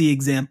Tennessee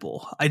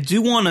example, I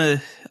do want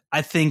to,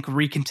 I think,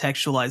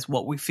 recontextualize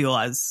what we feel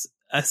as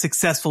a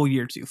successful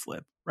year two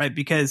flip, right?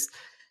 Because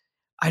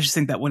I just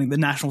think that winning the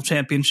national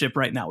championship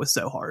right now is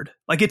so hard.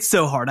 Like, it's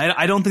so hard.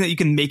 I don't think that you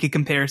can make a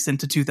comparison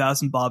to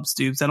 2000 Bob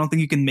Stoops. I don't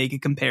think you can make a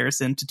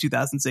comparison to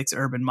 2006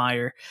 Urban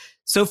Meyer.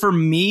 So for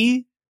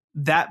me,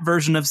 that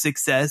version of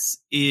success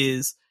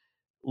is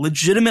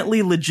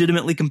legitimately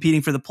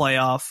competing for the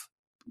playoff,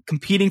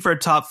 competing for a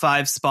top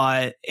 5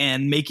 spot,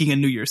 and making a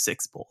New Year's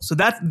Six bowl. So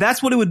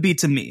that's what it would be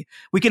to me.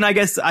 We can, I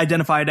guess,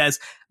 identify it as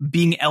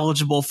being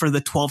eligible for the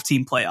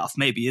 12-team playoff,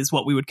 maybe, is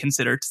what we would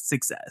consider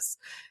success.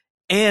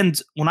 And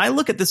when I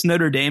look at this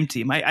Notre Dame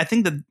team, I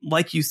think that,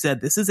 like you said,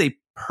 this is a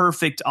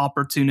perfect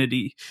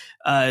opportunity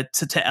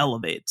to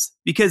elevate,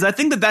 because I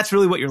think that that's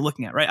really what you're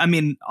looking at, right? I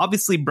mean,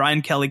 obviously,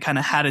 Brian Kelly kind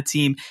of had a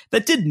team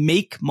that did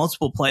make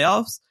multiple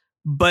playoffs,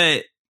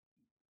 but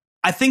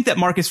I think that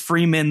Marcus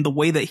Freeman, the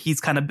way that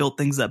he's kind of built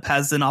things up,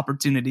 has an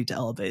opportunity to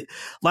elevate.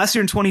 Last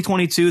year in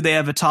 2022, they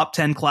have a top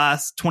 10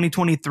 class.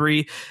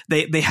 2023,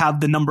 they have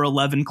the number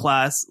 11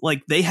 class.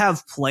 Like, they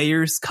have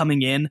players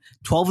coming in.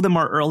 12 of them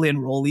are early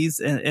enrollees.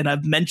 And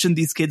I've mentioned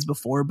these kids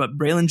before, but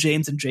Braylon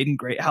James and Jaden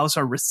Greathouse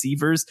are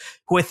receivers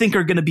who I think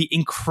are going to be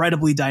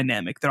incredibly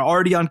dynamic. They're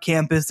already on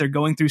campus. They're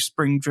going through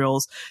spring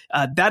drills.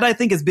 That I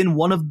think has been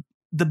one of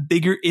the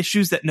bigger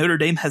issues that Notre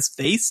Dame has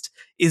faced,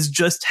 is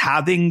just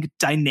having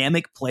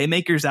dynamic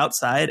playmakers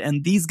outside.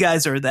 And these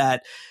guys are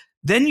that.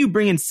 Then you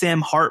bring in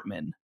Sam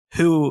Hartman,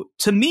 who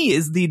to me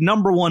is the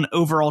number one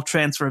overall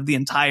transfer of the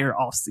entire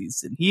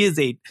offseason. He is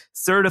a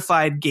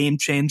certified game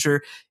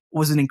changer,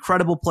 was an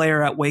incredible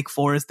player at Wake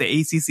Forest, the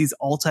ACC's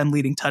all-time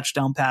leading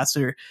touchdown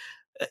passer.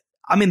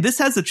 I mean, this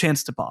has a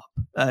chance to pop.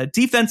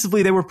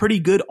 Defensively, they were pretty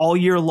good all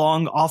year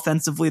long.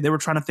 Offensively, they were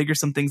trying to figure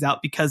some things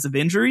out because of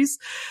injuries.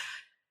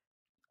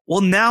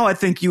 Well, now I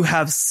think you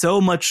have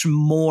so much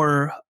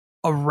more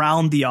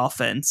around the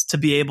offense to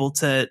be able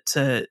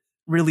to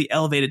really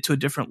elevate it to a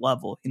different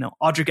level. You know,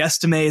 Audric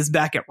Estime is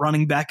back at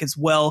running back as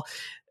well.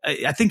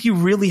 I think you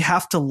really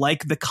have to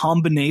like the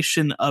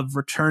combination of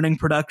returning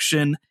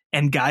production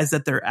and guys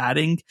that they're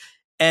adding.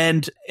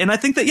 And I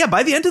think that, yeah,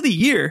 by the end of the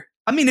year,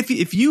 I mean,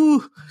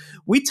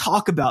 we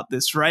talk about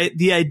this, right?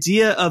 The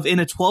idea of in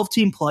a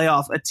 12-team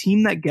playoff, a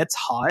team that gets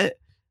hot,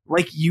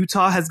 like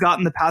Utah has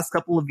gotten the past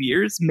couple of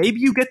years, maybe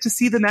you get to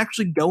see them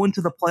actually go into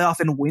the playoff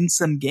and win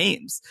some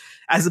games,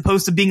 as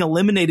opposed to being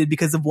eliminated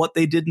because of what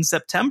they did in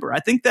September.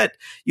 I think that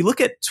you look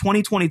at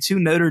 2022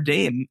 Notre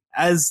Dame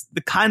as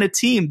the kind of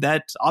team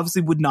that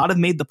obviously would not have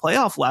made the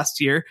playoff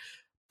last year,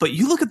 but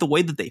you look at the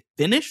way that they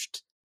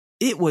finished,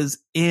 it was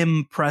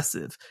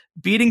impressive.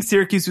 Beating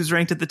Syracuse, who was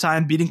ranked at the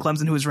time, beating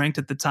Clemson, who was ranked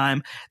at the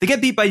time. They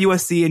get beat by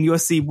USC, and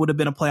USC would have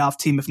been a playoff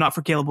team if not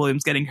for Caleb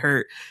Williams getting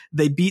hurt.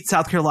 They beat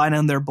South Carolina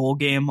in their bowl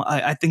game.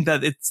 I think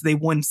that they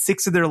won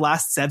 6 of their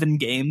last 7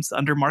 games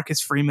under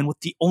Marcus Freeman,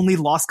 with the only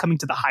loss coming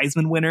to the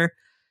Heisman winner.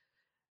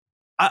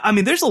 I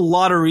mean, there's a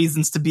lot of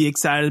reasons to be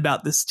excited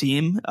about this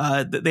team.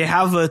 They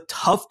have a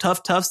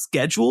tough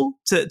schedule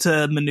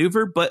to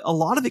maneuver, but a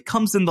lot of it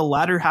comes in the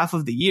latter half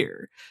of the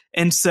year.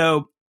 And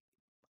so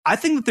I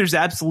think that there's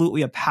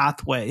absolutely a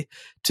pathway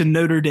to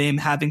Notre Dame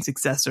having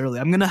success early.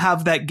 I'm going to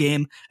have that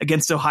game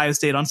against Ohio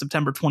State on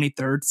September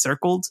 23rd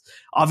circled.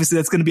 Obviously,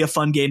 that's going to be a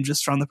fun game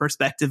just from the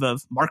perspective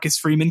of Marcus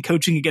Freeman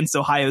coaching against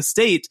Ohio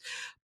State.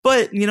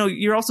 But, you know,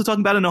 you're also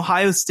talking about an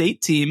Ohio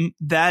State team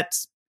that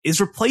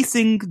is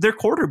replacing their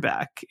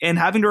quarterback and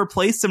having to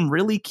replace some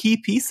really key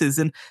pieces.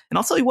 And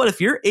I'll tell you what, if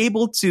you're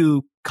able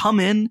to come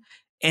in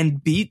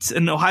and beat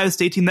an Ohio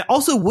State team that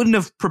also wouldn't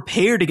have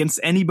prepared against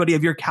anybody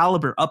of your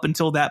caliber up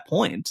until that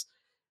point,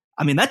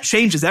 I mean, that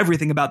changes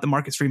everything about the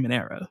Marcus Freeman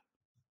era.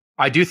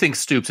 I do think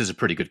Stoops is a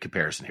pretty good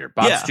comparison here.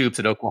 Bob Stoops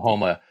at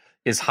Oklahoma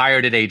is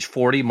hired at age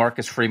 40.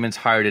 Marcus Freeman's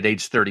hired at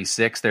age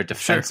 36. They're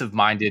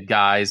defensive-minded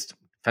guys.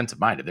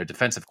 Defensive-minded. They're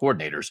defensive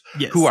coordinators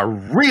who are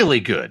really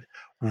good,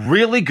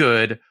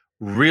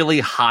 really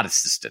hot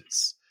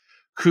assistants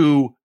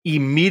who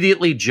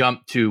immediately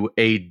jump to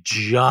a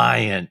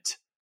giant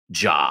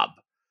job.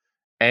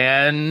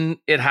 And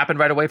it happened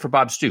right away for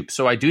Bob Stoops.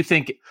 So I do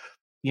think,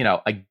 you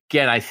know,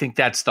 again, I think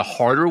that's the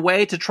harder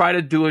way to try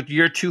to do a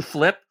year 2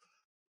 flip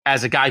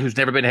as a guy who's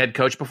never been a head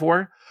coach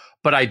before.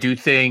 But I do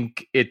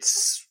think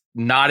it's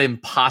not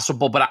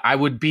impossible. But I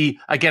would be,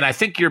 again, I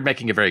think you're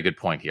making a very good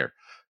point here.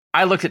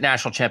 I looked at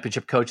national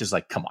championship coaches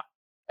like, come on.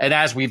 And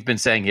as we've been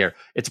saying here,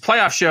 it's a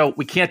playoff show.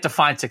 We can't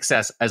define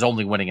success as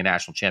only winning a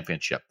national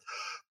championship.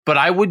 But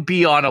I would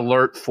be on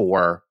alert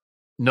for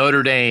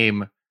Notre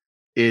Dame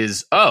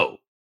is,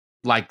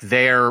 like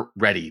they're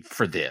ready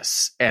for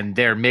this, and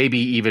they're maybe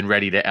even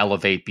ready to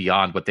elevate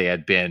beyond what they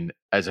had been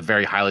as a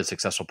very highly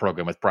successful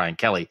program with Brian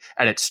Kelly.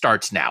 And it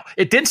starts now.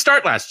 It didn't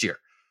start last year,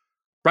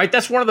 right?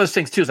 That's one of those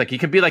things too. It's like, you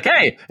can be like,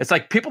 hey, it's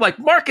like people like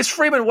Marcus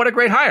Freeman, what a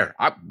great hire.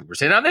 We're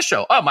saying on this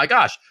show, oh my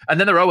gosh. And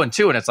then they're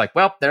 0-2, and it's like,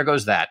 well, there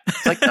goes that.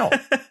 It's like, no,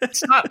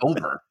 it's not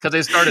over because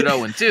they started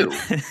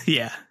 0-2.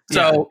 Yeah.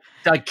 So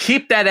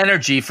keep that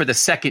energy for the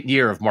second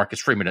year of Marcus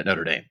Freeman at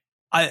Notre Dame.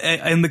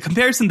 And the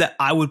comparison that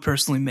I would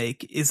personally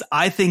make is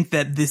I think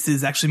that this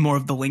is actually more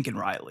of the Lincoln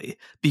Riley,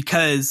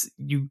 because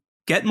you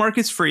get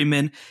Marcus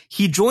Freeman.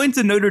 He joins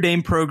a Notre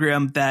Dame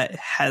program that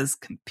has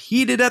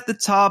competed at the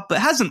top, but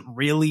hasn't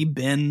really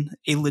been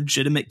a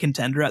legitimate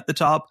contender at the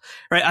top,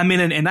 right? I mean,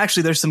 and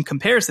actually there's some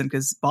comparison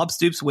because Bob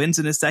Stoops wins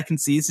in his second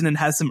season and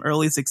has some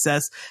early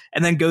success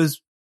and then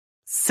goes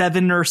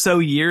 7 or so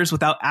years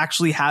without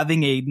actually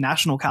having a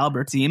national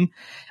caliber team.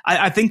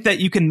 I think that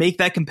you can make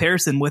that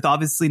comparison with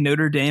obviously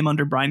Notre Dame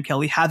under Brian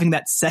Kelly having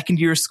that second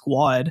year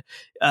squad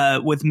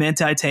with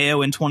Manti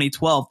Te'o in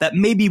 2012 that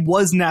maybe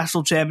was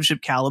national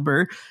championship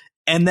caliber,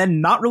 and then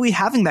not really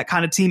having that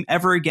kind of team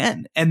ever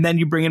again. And then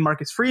you bring in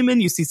Marcus Freeman,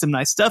 you see some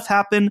nice stuff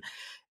happen,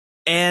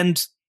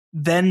 and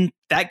then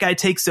that guy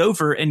takes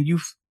over and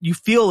you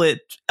feel it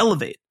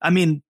elevate. I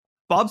mean,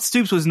 Bob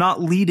Stoops was not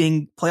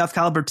leading playoff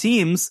caliber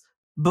teams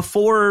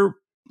before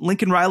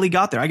Lincoln Riley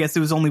got there. I guess it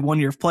was only 1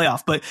 year of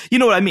playoff, but you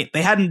know what I mean?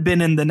 They hadn't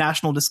been in the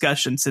national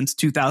discussion since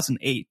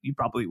 2008, you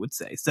probably would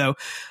say. So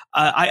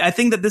I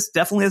think that this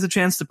definitely has a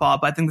chance to pop.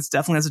 I think this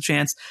definitely has a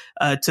chance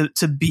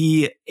to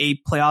be a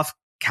playoff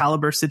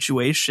caliber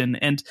situation.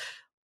 And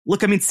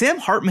look, I mean, Sam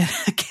Hartman,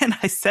 again,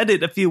 I said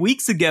it a few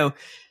weeks ago,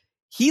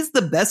 he's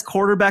the best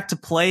quarterback to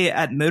play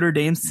at Notre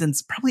Dame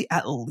since probably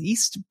at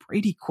least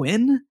Brady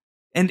Quinn.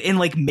 And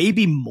like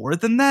maybe more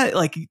than that.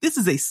 Like, this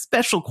is a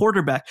special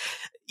quarterback.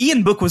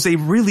 Ian Book was a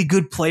really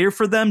good player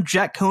for them.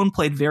 Jack Cohn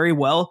played very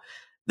well.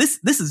 This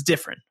is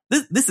different.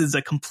 This is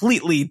a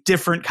completely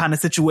different kind of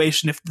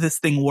situation if this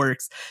thing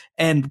works.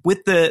 And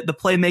with the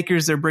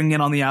playmakers they're bringing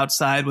in on the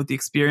outside, with the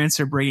experience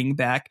they're bringing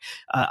back,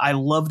 I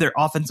love their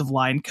offensive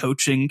line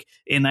coaching.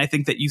 And I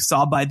think that you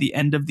saw by the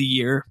end of the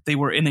year, they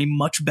were in a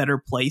much better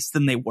place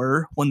than they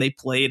were when they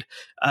played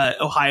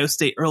Ohio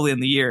State early in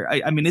the year.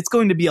 I mean, it's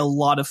going to be a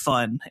lot of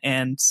fun,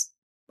 and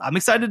I'm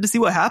excited to see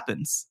what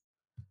happens.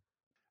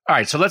 All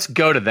right, so let's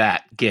go to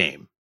that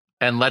game,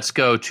 and let's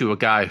go to a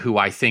guy who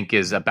I think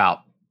is about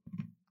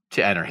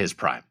to enter his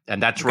prime,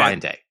 and that's Ryan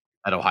Day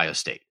at Ohio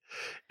State.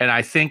 And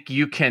I think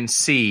you can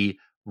see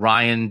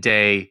Ryan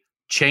Day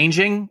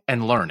changing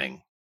and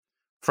learning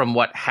from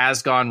what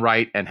has gone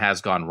right and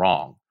has gone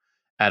wrong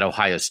at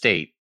Ohio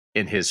State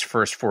in his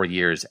first 4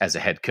 years as a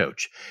head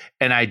coach.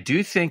 And I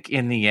do think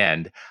in the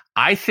end,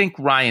 I think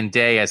Ryan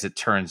Day, as it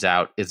turns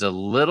out, is a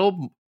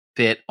little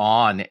bit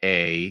on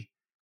a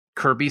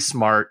Kirby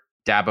Smart,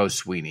 Dabo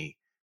Swinney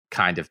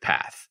kind of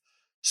path.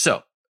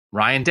 So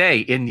Ryan Day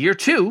in year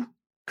 2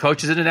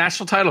 coaches in a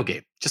national title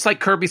game, just like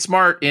Kirby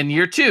Smart in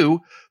year 2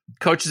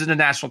 coaches in a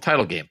national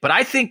title game. But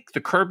I think the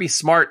Kirby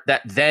Smart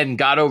that then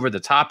got over the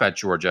top at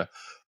Georgia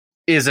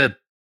is a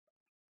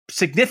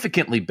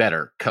significantly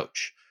better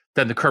coach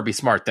than the Kirby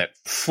Smart that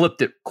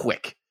flipped it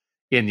quick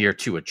in year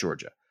 2 at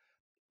Georgia.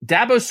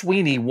 Dabo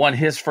Swinney won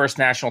his first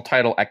national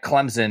title at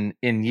Clemson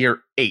in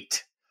year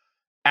 8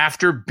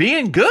 after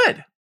being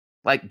good,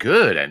 like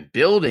good and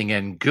building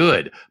and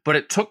good. But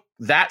it took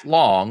that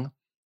long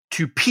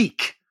to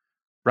peak,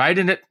 right?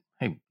 And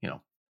hey,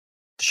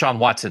 Deshaun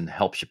Watson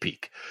helps you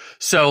peak.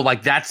 So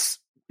like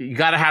you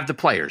got to have the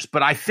players.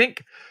 But I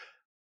think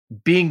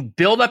being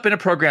built up in a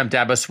program,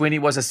 Dabo Swinney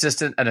was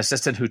an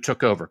assistant who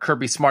took over.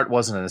 Kirby Smart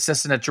wasn't an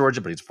assistant at Georgia,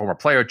 but he's a former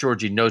player at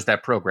Georgia. He knows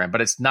that program,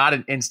 but it's not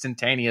an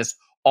instantaneous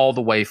all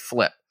the way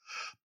flip.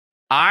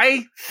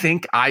 I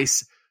think I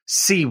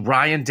see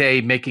Ryan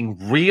Day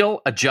making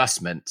real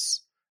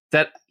adjustments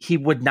that he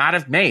would not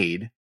have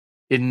made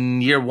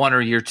in year 1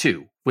 or year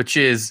 2, which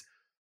is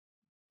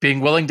being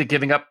willing to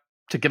give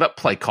up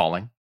play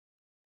calling.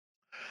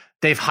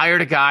 They've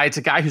hired a guy. It's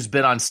a guy who's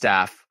been on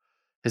staff.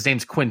 His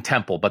name's Quinn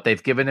Temple, but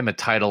they've given him a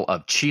title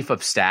of chief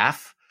of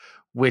staff,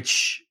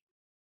 which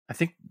I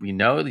think we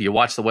know. You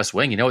watch The West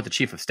Wing, you know what the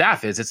chief of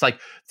staff is. It's like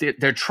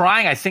they're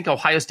trying. I think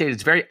Ohio State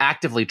is very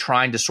actively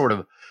trying to sort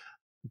of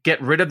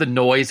get rid of the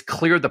noise,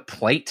 clear the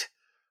plate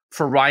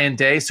for Ryan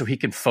Day so he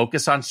can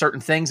focus on certain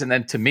things. And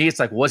then to me, it's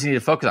like, what does he need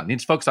to focus on? He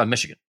needs to focus on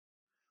Michigan.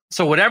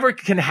 So whatever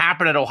can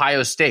happen at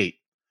Ohio State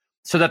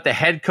so that the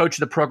head coach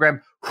of the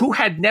program, who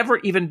had never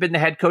even been the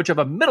head coach of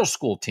a middle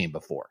school team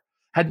before,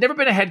 had never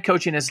been a head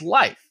coach in his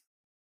life,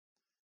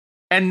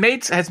 and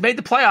has made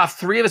the playoff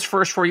 3 of his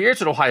first 4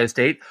 years at Ohio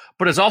State,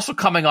 but is also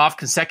coming off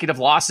consecutive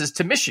losses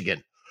to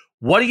Michigan.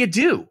 What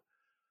do?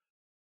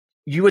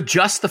 You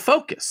adjust the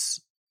focus.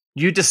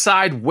 You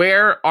decide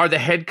where are the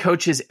head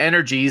coach's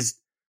energies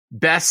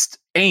best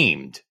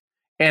aimed,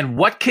 and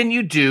what can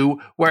you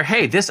do where,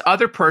 hey, this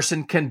other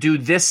person can do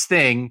this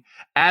thing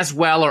as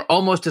well or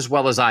almost as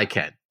well as I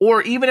can.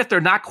 Or even if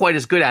they're not quite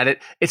as good at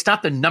it, it's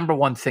not the number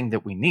one thing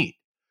that we need.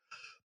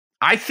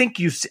 I think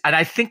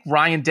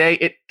Ryan Day,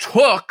 it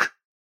took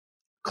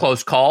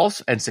close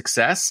calls and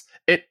success.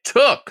 It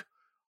took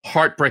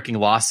heartbreaking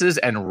losses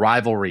and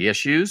rivalry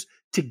issues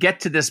to get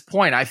to this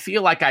point. I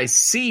feel like I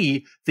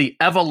see the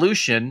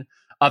evolution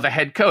of a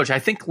head coach. I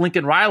think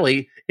Lincoln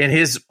Riley, in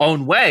his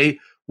own way,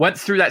 went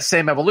through that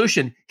same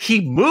evolution.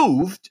 He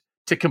moved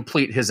to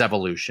complete his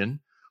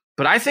evolution.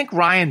 But I think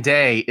Ryan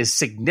Day is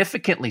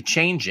significantly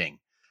changing.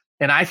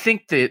 And I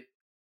think the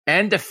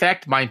end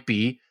effect might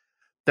be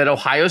that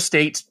Ohio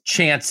State's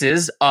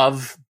chances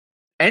of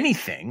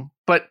anything,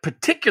 but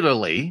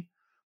particularly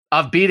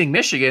of beating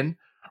Michigan,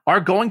 are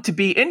going to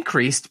be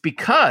increased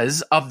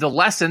because of the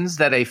lessons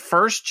that a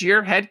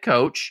first-year head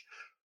coach,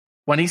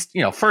 when he's,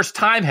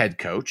 first-time head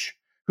coach,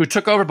 who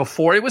took over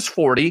before he was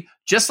 40,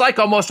 just like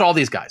almost all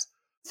these guys.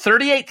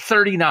 38,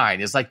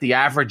 39 is like the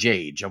average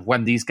age of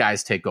when these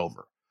guys take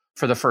over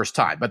for the first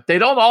time. But they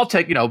don't all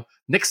take,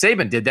 Nick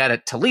Saban did that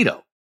at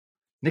Toledo.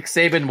 Nick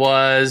Saban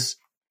was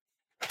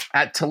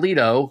at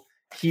Toledo.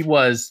 He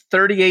was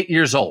 38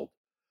 years old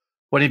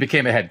when he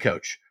became a head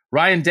coach.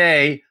 Ryan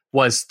Day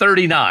was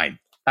 39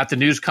 at the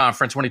news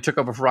conference when he took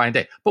over for Ryan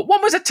Day. But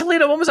one was at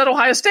Toledo, one was at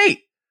Ohio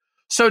State.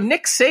 So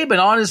Nick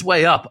Saban on his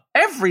way up,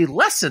 every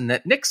lesson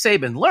that Nick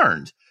Saban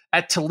learned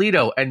at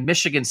Toledo and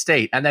Michigan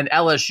State and then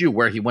LSU,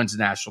 where he wins the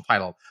national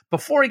title,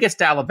 before he gets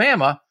to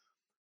Alabama,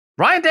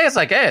 Ryan Day is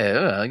like,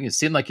 hey, you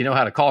seem like you know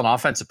how to call an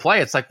offensive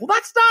play. It's like, well,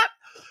 that's not.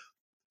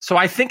 So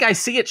I think I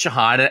see it,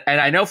 Shahan, and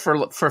I know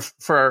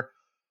for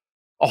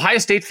Ohio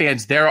State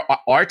fans, there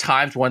are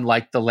times when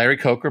like the Larry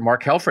Coker,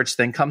 Mark Helfrich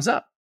thing comes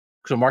up.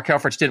 So Mark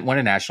Helfrich didn't win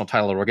a national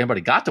title at Oregon, but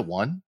he got to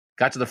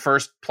the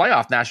first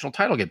playoff national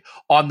title game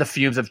on the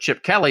fumes of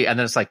Chip Kelly. And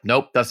then it's like,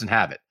 nope, doesn't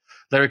have it.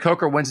 Larry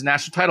Coker wins a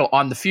national title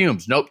on the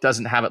fumes. Nope,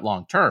 doesn't have it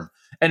long term.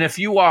 And if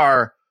you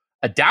are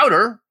a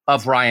doubter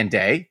of Ryan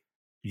Day,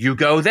 you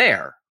go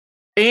there.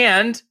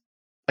 And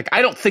like,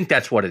 I don't think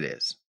that's what it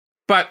is,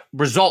 but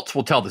results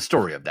will tell the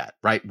story of that,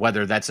 right?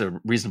 Whether that's a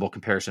reasonable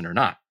comparison or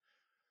not.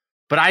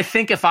 But I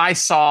think if I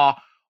saw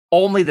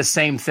only the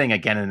same thing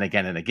again and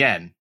again and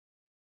again,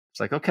 it's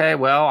like, okay,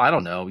 well, I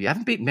don't know. You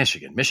haven't beaten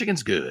Michigan.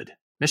 Michigan's good.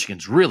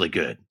 Michigan's really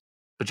good.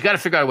 But you got to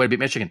figure out a way to beat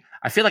Michigan.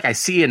 I feel like I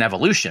see an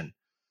evolution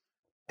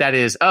that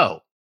is,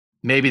 oh,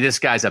 maybe this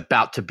guy's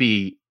about to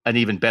be an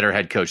even better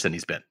head coach than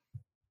he's been.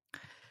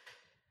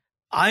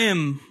 I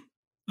am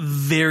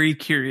very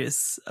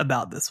curious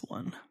about this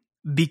one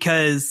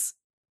because,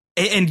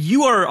 and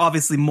you are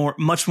obviously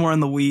much more in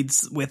the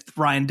weeds with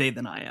Ryan Day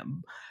than I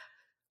am.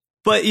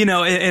 But, you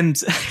know, and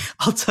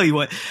I'll tell you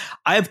what,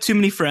 I have too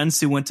many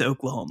friends who went to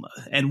Oklahoma.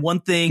 And one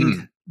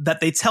thing that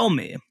they tell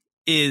me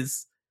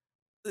is,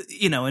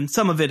 you know, and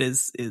some of it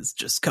is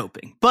just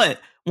coping. But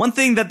one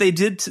thing that they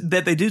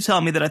do tell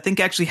me that I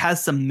think actually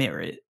has some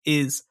merit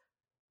is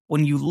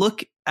when you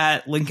look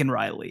at Lincoln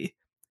Riley,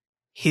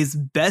 his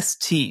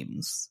best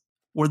teams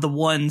were the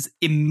ones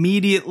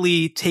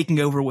immediately taking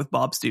over with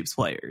Bob Stoops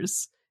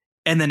players.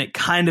 And then it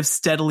kind of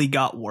steadily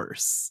got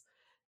worse.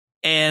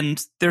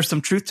 And there's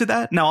some truth to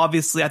that. Now,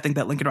 obviously, I think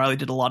that Lincoln Riley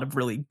did a lot of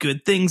really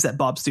good things that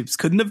Bob Stoops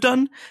couldn't have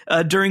done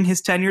during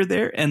his tenure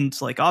there. And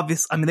like,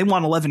 obviously, I mean, they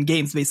won 11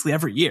 games basically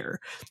every year.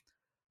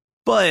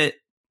 But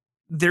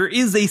there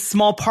is a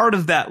small part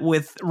of that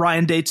with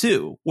Ryan Day,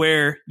 too,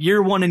 where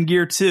year one and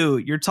year two,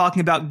 you're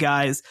talking about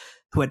guys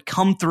who had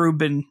come through,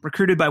 been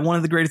recruited by one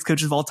of the greatest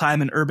coaches of all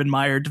time in Urban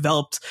Meyer,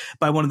 developed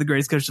by one of the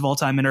greatest coaches of all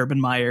time in Urban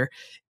Meyer.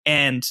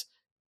 And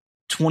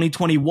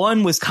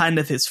 2021 was kind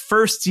of his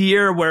first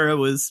year where it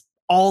was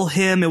all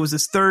him. It was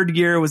his third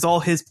year. It was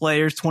all his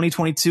players.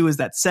 2022 is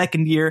that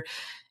second year.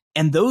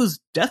 And those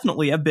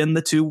definitely have been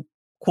the two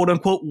quote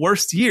unquote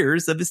worst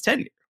years of his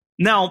tenure.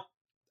 Now,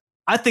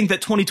 I think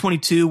that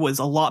 2022 was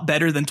a lot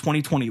better than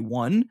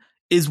 2021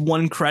 is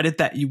one credit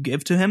that you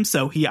give to him.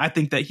 So I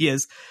think that he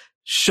has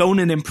shown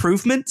an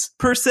improvement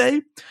per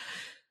se,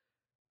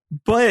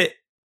 but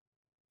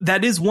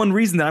that is one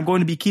reason that I'm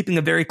going to be keeping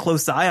a very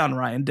close eye on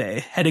Ryan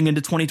Day heading into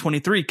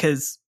 2023,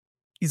 because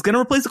he's going to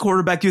replace a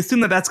quarterback. You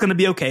assume that that's going to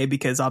be okay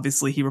because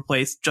obviously he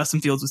replaced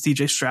Justin Fields with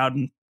CJ Stroud,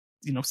 and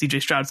you know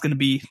CJ Stroud is going to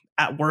be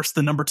at worst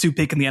the number 2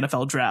 pick in the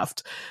NFL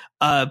draft.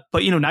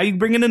 But you know, now you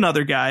bring in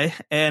another guy,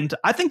 and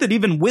I think that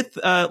even with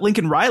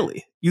Lincoln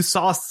Riley, you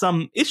saw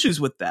some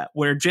issues with that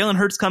where Jalen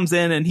Hurts comes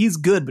in and he's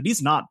good, but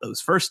he's not those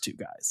first two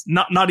guys,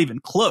 not even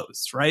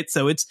close, right?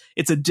 So it's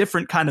a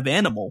different kind of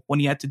animal when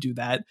you have to do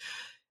that,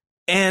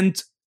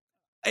 and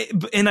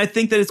I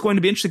think that it's going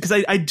to be interesting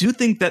because I do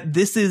think that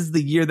this is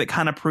the year that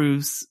kind of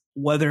proves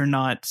whether or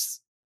not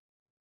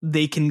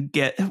they can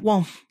get,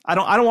 well, I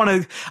don't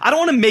want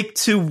to make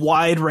too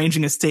wide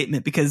ranging a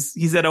statement because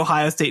he's at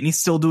Ohio State and he's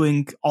still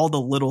doing all the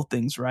little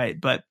things right.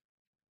 But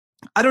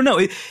I don't know.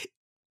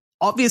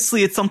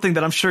 Obviously, it's something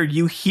that I'm sure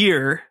you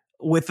hear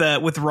with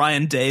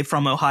Ryan Day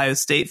from Ohio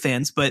State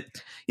fans. But,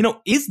 you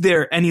know, is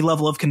there any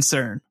level of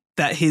concern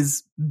that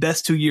his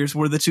best 2 years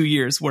were the 2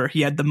 years where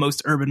he had the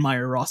most Urban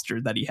Meyer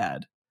roster that he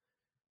had?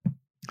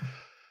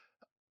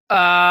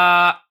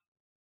 I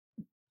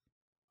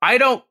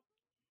don't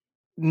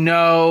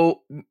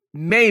know.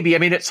 Maybe. I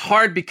mean, it's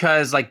hard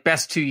because like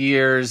best 2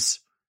 years,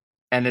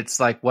 and it's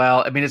like,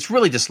 well, I mean, it's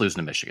really just losing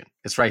to Michigan.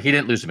 It's right. He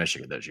didn't lose to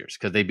Michigan those years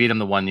because they beat him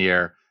the 1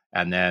 year,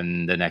 and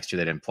then the next year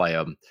they didn't play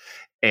him.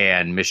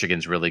 And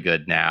Michigan's really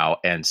good now.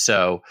 And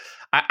so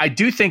I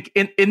do think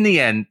in the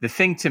end, the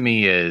thing to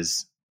me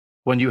is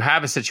when you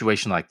have a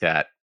situation like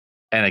that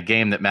and a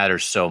game that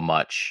matters so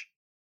much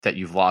that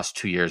you've lost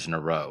 2 years in a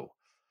row,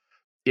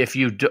 if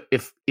you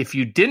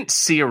didn't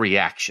see a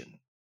reaction,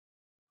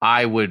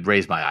 I would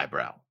raise my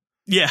eyebrow.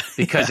 Yeah.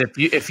 Because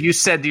if you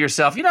said to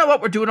yourself, you know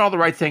what, we're doing all the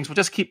right things,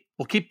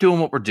 we'll keep doing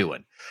what we're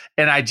doing.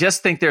 And I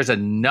just think there's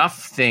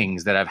enough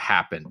things that have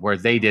happened where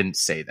they didn't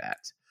say that.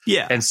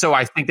 Yeah. And so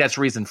I think that's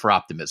reason for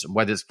optimism,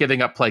 whether it's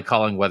giving up play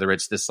calling, whether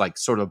it's this like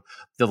sort of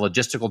the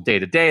logistical day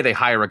to day. They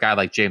hire a guy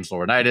like James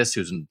Laurinaitis,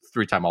 who's a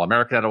 3-time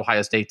All-American at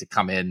Ohio State, to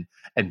come in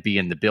and be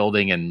in the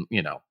building. And,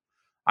 you know,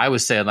 I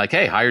was saying like,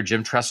 hey, hire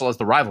Jim Tressel as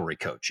the rivalry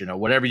coach, you know,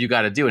 whatever you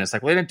got to do. And it's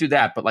like, well, they didn't do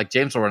that. But like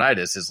James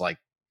Laurinaitis is like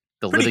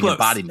the pretty living close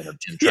embodiment of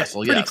Jim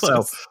Tressel. Yeah.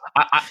 So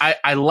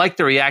I like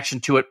the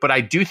reaction to it, but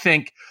I do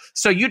think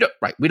so.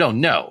 We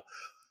don't know,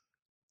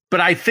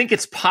 but I think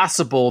it's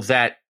possible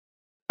that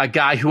a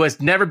guy who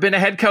has never been a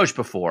head coach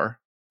before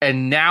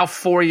and now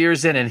 4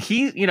 years in, and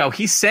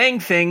he's saying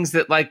things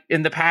that like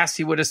in the past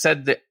he would have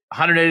said that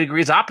 180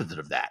 degrees opposite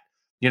of that.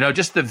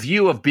 Just the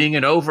view of being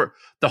the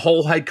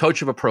whole head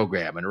coach of a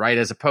program. And right,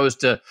 as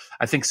opposed to,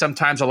 I think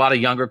sometimes a lot of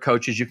younger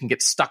coaches, you can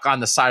get stuck on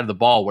the side of the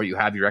ball where you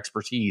have your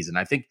expertise. And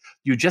I think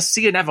you just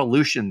see an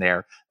evolution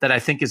there that I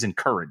think is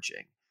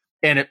encouraging.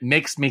 And it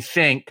makes me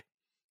think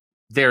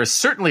there's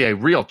certainly a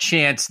real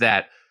chance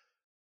that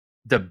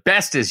the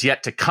best is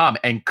yet to come.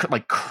 And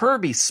like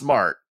Kirby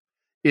Smart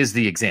is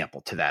the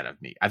example to that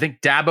of me. I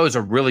think Dabo is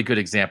a really good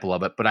example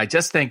of it, but I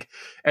just think,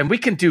 and we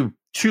can do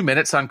 2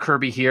 minutes on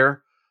Kirby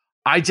here.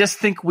 I just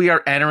think we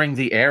are entering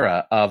the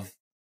era of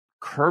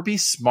Kirby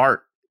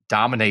Smart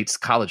dominates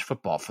college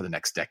football for the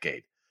next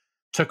decade.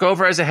 Took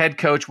over as a head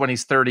coach when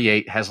he's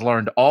 38, has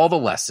learned all the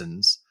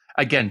lessons,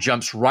 again,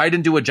 jumps right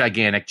into a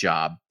gigantic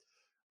job,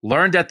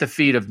 learned at the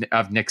feet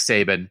of Nick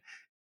Saban,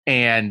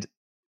 and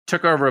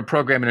took over a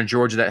program in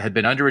Georgia that had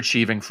been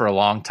underachieving for a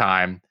long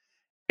time.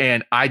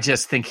 And I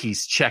just think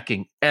he's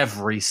checking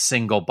every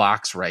single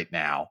box right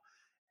now.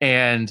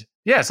 And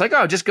yeah, it's like,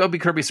 oh, just go be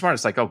Kirby Smart.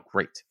 It's like, oh,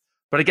 great.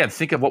 But again,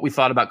 think of what we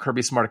thought about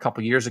Kirby Smart a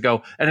couple years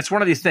ago. And it's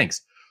one of these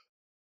things.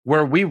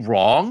 Were we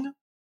wrong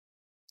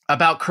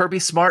about Kirby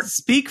Smart?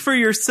 Speak for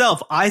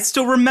yourself. I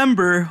still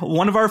remember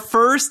one of our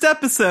first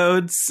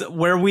episodes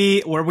where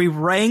we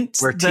ranked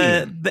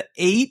the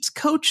 8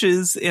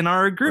 coaches in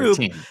our group.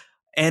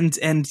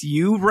 And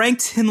you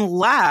ranked him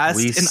last,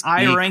 and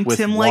I ranked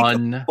him like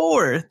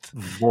 4th.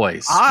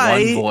 Voice.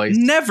 I one voice,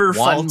 never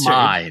one faltered.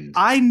 Mind.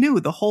 I knew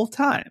the whole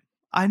time.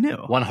 I knew.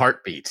 One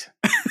heartbeat.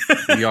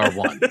 We are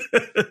one.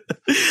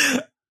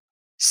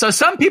 So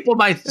some people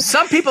might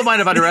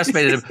have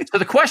underestimated him. So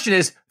the question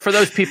is, for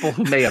those people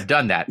who may have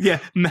done that. Yeah,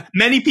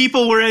 many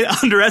people were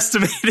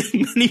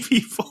underestimating many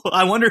people.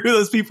 I wonder who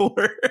those people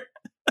were.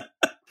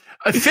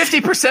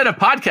 50% of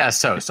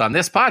podcast hosts on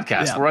this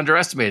podcast were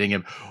underestimating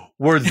him.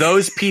 Were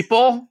those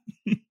people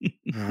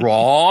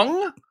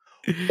wrong,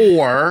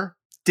 or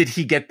did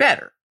he get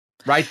better?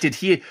 Right? Did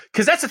he?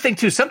 Because that's the thing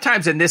too.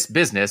 Sometimes in this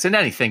business, in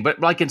anything,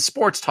 but like in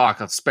sports talk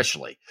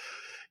especially,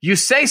 you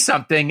say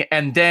something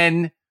and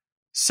then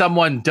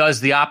someone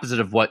does the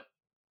opposite of what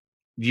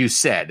you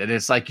said, and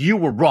it's like you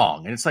were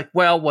wrong. And it's like,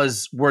 well,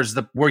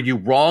 were you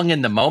wrong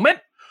in the moment,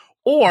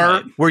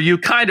 or were you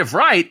kind of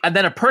right, and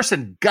then a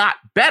person got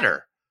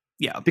better?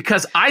 Yeah.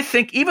 Because I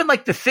think even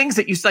like the things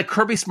that you like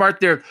Kirby Smart,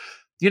 they're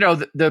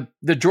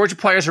the Georgia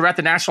players are at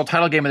the national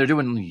title game and they're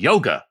doing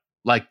yoga,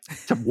 like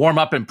to warm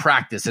up and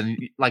practice. And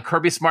like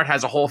Kirby Smart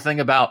has a whole thing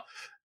about,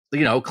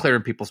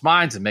 clearing people's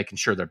minds and making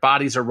sure their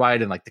bodies are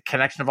right. And like the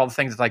connection of all the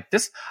things. It's like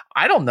this,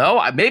 I don't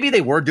know. Maybe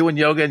they were doing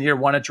yoga in year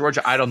 1 at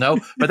Georgia. I don't know.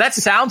 But that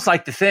sounds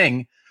like the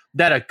thing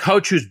that a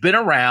coach who's been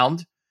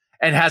around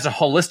and has a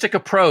holistic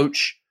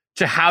approach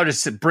to how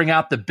to bring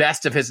out the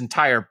best of his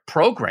entire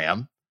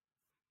program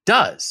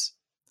does.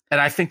 And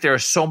I think there are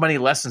so many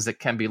lessons that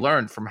can be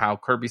learned from how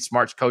Kirby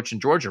Smart's coaching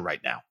Georgia right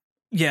now.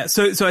 Yeah,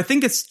 so I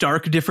think a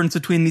stark difference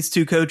between these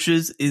two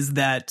coaches is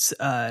that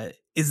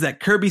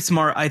Kirby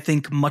Smart, I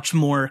think, much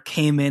more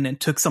came in and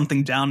took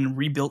something down and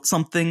rebuilt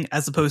something,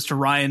 as opposed to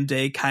Ryan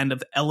Day kind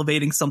of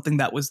elevating something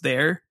that was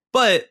there.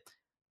 But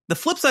the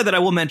flip side that I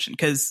will mention,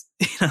 because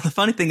the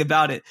funny thing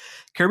about it,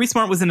 Kirby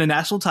Smart was in a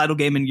national title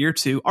game in year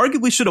 2,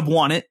 arguably should have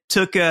won it.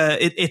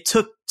 It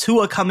took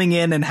Tua coming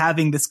in and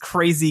having this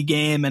crazy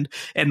game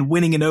and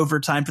winning in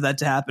overtime for that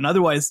to happen.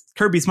 Otherwise,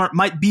 Kirby Smart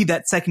might be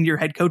that second-year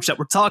head coach that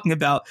we're talking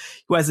about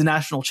who has a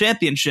national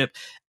championship.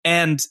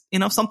 And,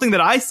 something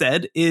that I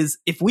said is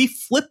if we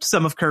flipped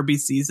some of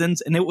Kirby's seasons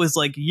and it was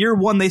like year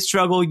 1, they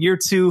struggle, year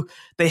 2,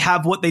 they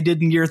have what they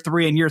did in year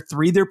 3, and year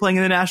 3, they're playing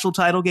in the national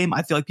title game,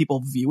 I feel like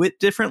people view it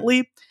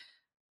differently.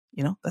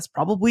 That's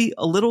probably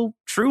a little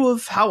true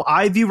of how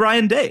I view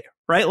Ryan Day,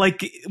 right?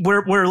 Like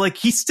where like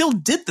he still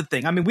did the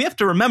thing. I mean, we have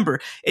to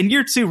remember in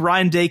year 2,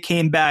 Ryan Day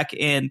came back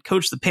and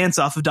coached the pants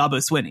off of Dabo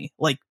Swinney,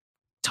 like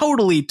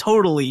totally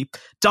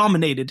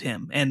dominated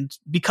him. And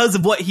because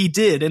of what he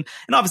did, and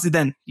obviously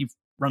then he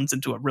runs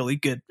into a really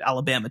good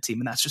Alabama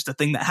team, and that's just a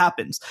thing that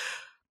happens.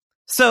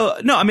 So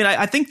no, I mean,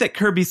 I think that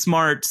Kirby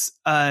Smart,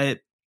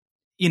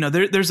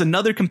 there's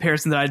another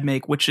comparison that I'd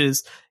make, which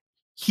is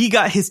he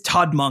got his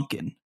Todd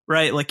Monken.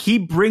 Right? Like he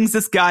brings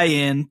this guy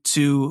in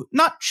to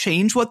not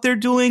change what they're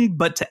doing,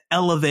 but to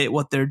elevate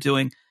what they're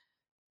doing.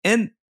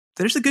 And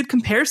there's a good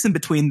comparison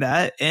between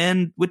that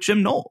and with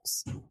Jim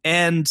Knowles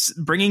and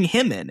bringing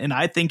him in. And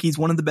I think he's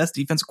one of the best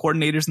defensive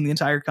coordinators in the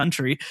entire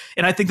country.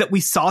 And I think that we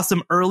saw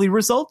some early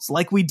results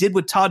like we did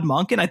with Todd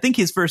Monken. I think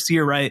his first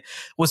year, right,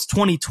 was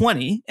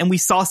 2020. And we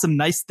saw some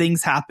nice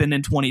things happen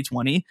in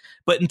 2020.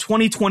 But in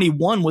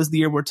 2021 was the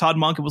year where Todd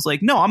Monken was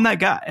like, no, I'm that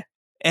guy.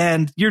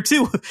 And year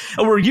 2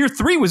 or year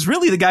 3 was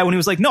really the guy when he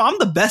was like, no, I'm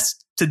the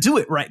best to do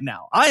it right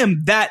now. I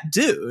am that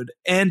dude.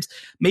 And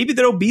maybe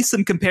there'll be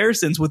some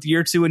comparisons with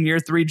year 2 and year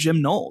 3 Jim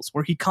Knowles,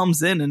 where he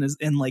comes in and is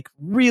and like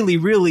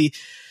really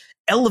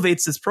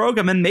elevates this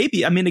program. And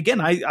maybe, I mean, again,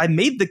 I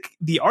made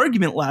the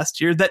argument last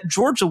year that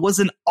Georgia was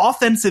an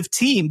offensive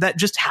team that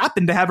just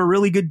happened to have a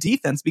really good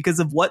defense because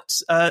of what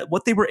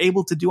they were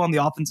able to do on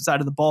the offensive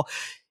side of the ball.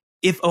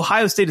 If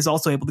Ohio State is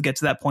also able to get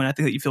to that point, I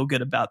think that you feel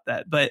good about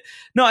that. But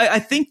no, I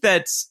think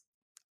that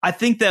I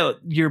think that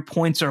your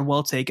points are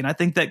well taken. I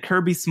think that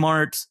Kirby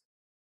Smart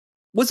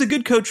was a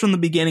good coach from the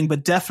beginning,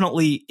 but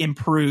definitely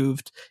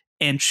improved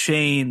and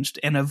changed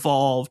and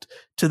evolved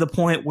to the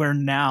point where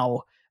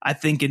now, I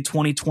think in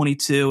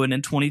 2022 and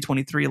in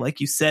 2023,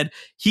 like you said,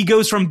 he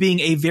goes from being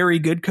a very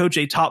good coach,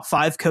 a top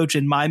 5 coach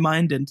in my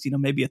mind, and,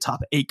 maybe a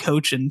top 8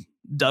 coach in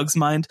Doug's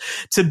mind,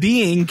 to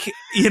being,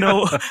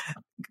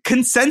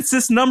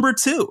 consensus number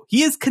 2.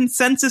 He is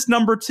consensus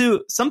number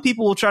 2. Some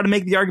people will try to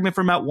make the argument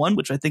for Matt 1,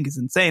 which I think is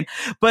insane,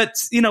 but,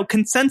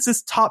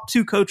 consensus top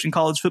 2 coach in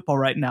college football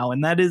right now.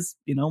 And that is,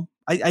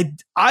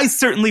 I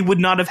certainly would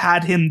not have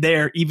had him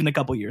there even a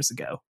couple years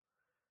ago.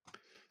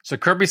 So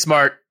Kirby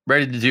Smart,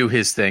 ready to do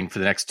his thing for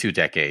the next 2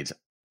 decades.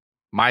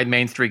 My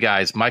main 3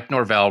 guys, Mike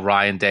Norvell,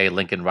 Ryan Day,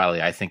 Lincoln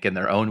Riley, I think in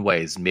their own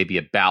ways, may be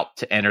about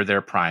to enter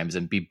their primes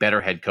and be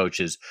better head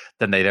coaches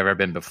than they've ever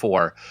been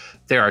before.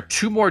 There are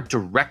 2 more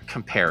direct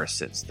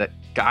comparisons that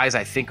guys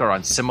I think are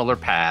on similar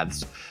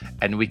paths,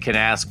 and we can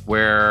ask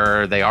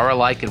where they are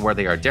alike and where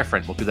they are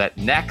different. We'll do that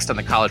next on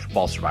the College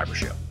Football Survivor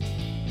Show.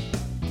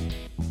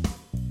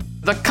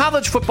 The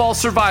College Football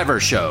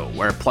Survivor Show,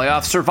 where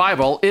playoff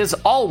survival is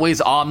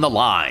always on the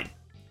line.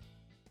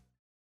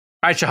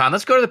 All right, Shahan,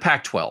 let's go to the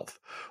Pac-12,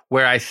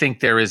 where I think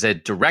there is a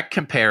direct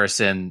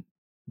comparison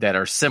that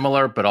are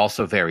similar but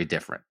also very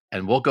different.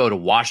 And we'll go to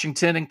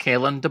Washington and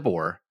Kalen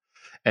DeBoer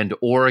and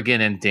Oregon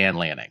and Dan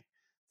Lanning.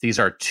 These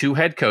are 2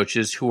 head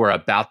coaches who are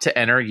about to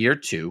enter year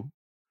 2,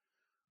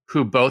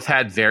 who both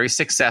had very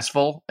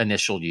successful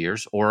initial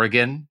years.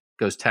 Oregon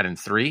goes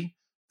 10-3,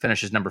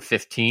 finishes number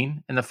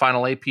 15 in the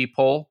final AP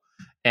poll.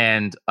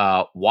 And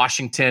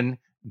Washington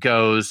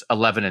goes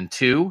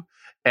 11-2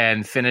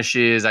 and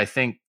finishes, I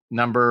think,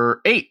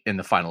 number 8 in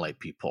the final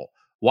AP poll.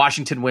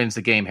 Washington wins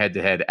the game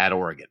head-to-head at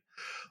Oregon.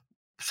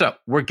 So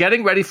we're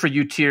getting ready for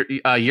year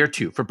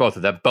 2 for both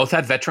of them. Both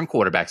had veteran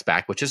quarterbacks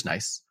back, which is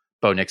nice.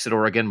 Bo Nix at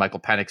Oregon, Michael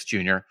Penix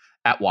Jr.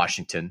 at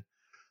Washington.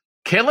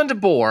 Kalen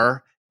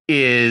DeBoer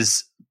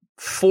is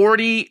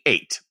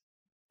 48.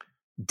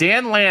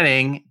 Dan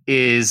Lanning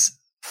is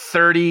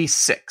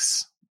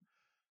 36.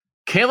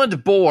 Kalen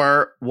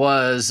DeBoer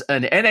was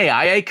an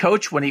NAIA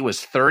coach when he was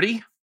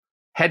 30,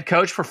 head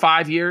coach for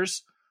 5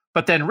 years,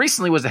 but then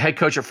recently was the head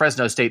coach at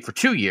Fresno State for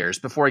 2 years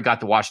before he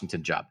got the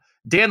Washington job.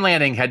 Dan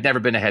Lanning had never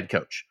been a head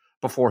coach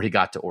before he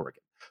got to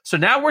Oregon. So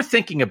now we're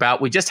thinking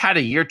about, we just had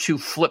a year 2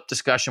 flip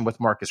discussion with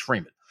Marcus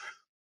Freeman.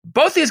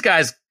 Both these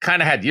guys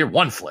kind of had year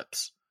 1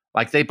 flips.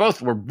 Like they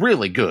both were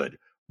really good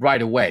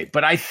right away.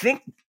 But I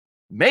think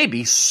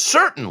maybe,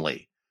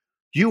 certainly,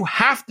 you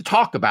have to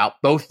talk about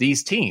both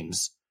these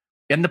teams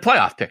in the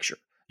playoff picture.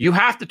 You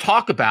have to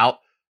talk about,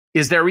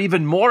 is there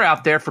even more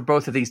out there for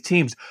both of these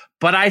teams?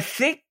 But I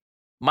think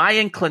my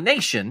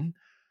inclination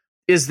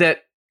is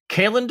that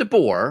Kalen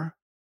DeBoer,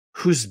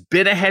 who's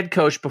been a head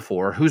coach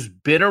before, who's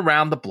been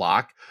around the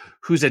block,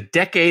 who's a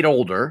decade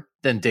older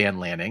than Dan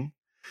Lanning,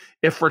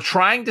 if we're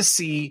trying to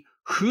see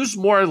who's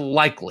more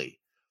likely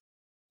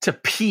to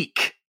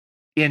peak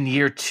in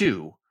year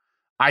 2,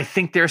 I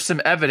think there's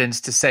some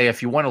evidence to say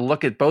if you want to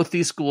look at both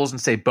these schools and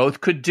say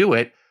both could do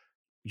it,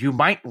 you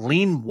might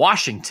lean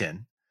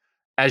Washington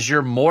as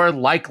your more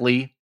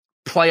likely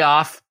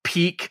playoff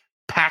peak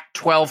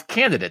Pac-12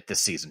 candidate this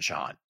season,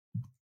 Sean.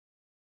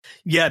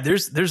 Yeah,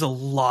 there's a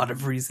lot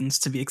of reasons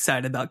to be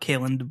excited about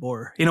Kalen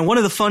DeBoer. One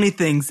of the funny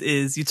things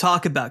is you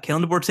talk about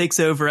Kalen DeBoer takes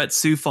over at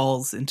Sioux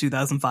Falls in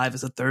 2005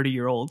 as a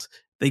 30-year-old.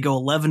 They go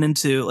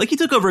 11-2. Like, he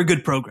took over a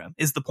good program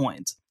is the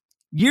point.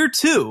 Year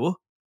 2,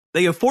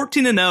 they go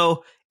 14-0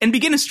 and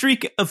begin a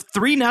streak of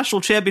 3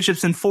 national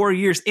championships in 4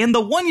 years. And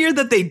the 1 year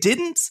that they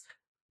didn't,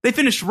 they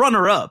finished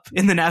runner-up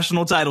in the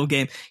national title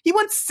game. He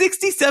went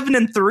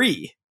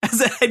 67-3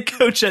 as a head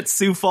coach at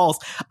Sioux Falls.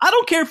 I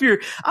don't care if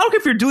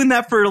you're doing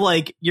that for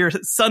like your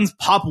son's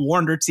Pop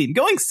Warner team.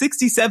 Going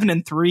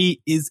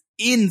 67-3 is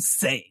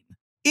insane.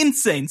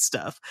 Insane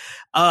stuff.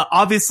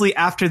 Obviously,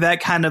 after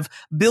that, kind of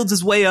builds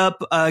his way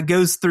up,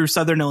 goes through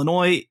Southern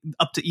Illinois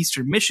up to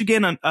Eastern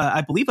Michigan,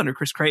 I believe under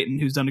Chris Creighton,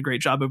 who's done a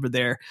great job over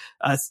there.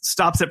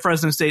 Stops at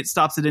Fresno State,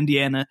 stops at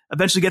Indiana,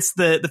 eventually gets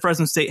the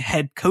Fresno State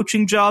head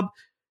coaching job.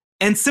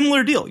 And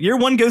similar deal. Year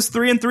 1 goes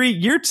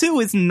 3-3. Year 2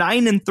 is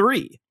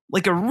 9-3.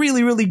 Like a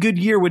really, really good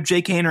year with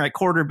Jake Haener at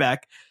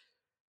quarterback.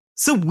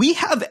 So we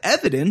have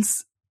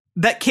evidence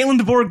that Kalen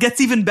DeBoer gets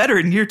even better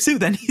in year 2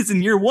 than he's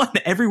in year 1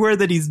 everywhere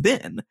that he's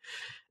been.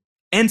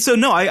 And so,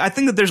 no, I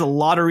think that there's a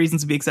lot of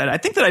reasons to be excited. I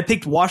think that I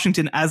picked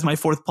Washington as my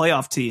 4th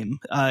playoff team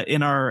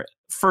in our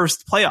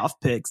first playoff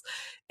picks.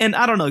 And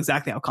I don't know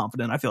exactly how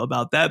confident I feel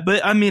about that.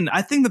 But I mean,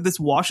 I think that this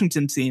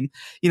Washington team,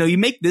 you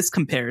make this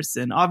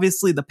comparison.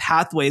 Obviously, the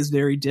pathway is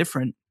very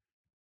different.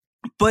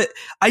 But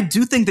I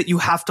do think that you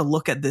have to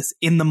look at this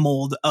in the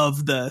mold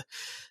of the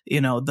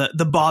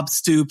Bob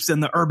Stoops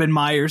and the Urban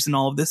Meyers and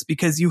all of this,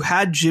 because you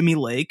had Jimmy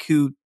Lake,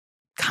 who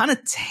kind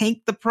of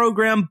tanked the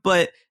program,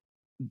 but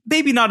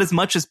maybe not as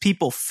much as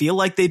people feel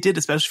like they did,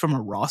 especially from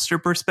a roster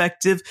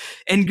perspective.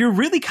 And you're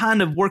really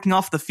kind of working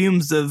off the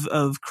fumes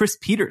of Chris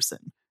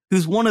Peterson,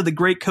 who's one of the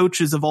great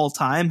coaches of all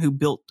time, who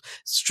built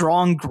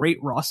strong, great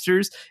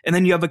rosters. And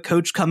then you have a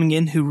coach coming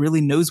in who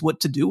really knows what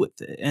to do with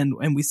it. And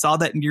we saw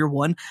that in year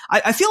one.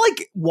 I feel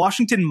like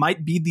Washington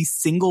might be the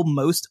single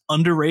most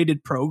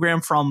underrated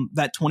program from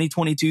that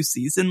 2022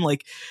 season.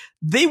 Like,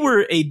 they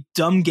were a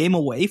dumb game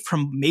away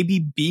from maybe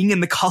being in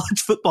the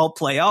college football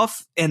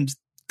playoff, and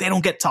they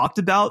don't get talked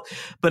about.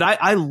 But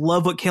I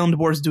love what Kalen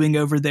DeBoer is doing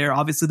over there.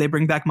 Obviously, they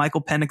bring back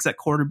Michael Penix at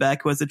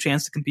quarterback, who has a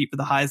chance to compete for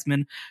the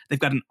Heisman. They've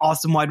got an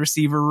awesome wide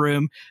receiver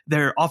room.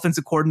 Their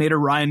offensive coordinator,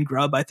 Ryan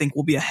Grubb, I think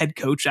will be a head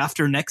coach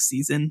after next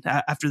season,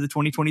 after the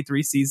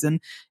 2023 season.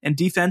 And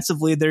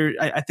defensively,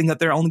 I think that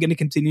they're only going to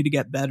continue to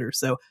get better.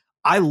 So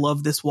I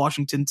love this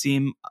Washington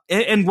team.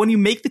 And when you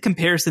make the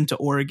comparison to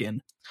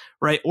Oregon,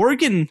 right?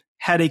 Oregon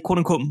had a quote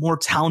unquote more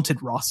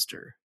talented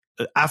roster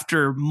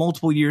after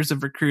multiple years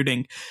of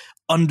recruiting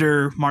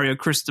under Mario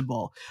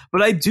Cristobal.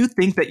 But I do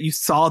think that you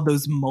saw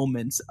those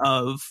moments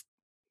of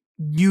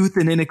youth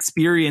and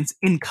inexperience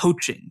in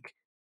coaching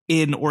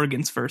in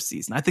Oregon's first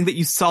season. I think that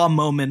you saw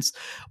moments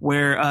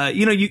where,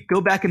 you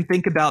go back and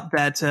think about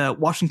that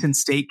Washington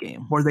State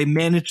game where they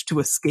managed to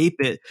escape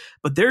it,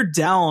 but they're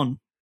down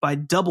by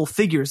double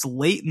figures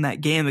late in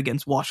that game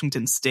against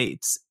Washington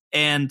State.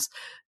 And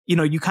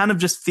you kind of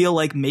just feel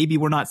like maybe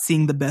we're not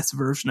seeing the best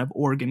version of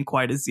Oregon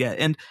quite as yet.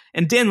 And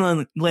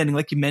Dan Lanning,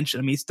 like you mentioned,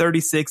 I mean, he's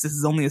 36. This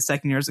is only his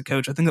second year as a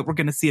coach. I think that we're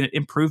going to see an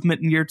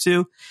improvement in year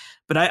two.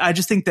 But I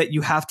just think that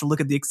you have to look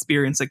at the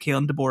experience that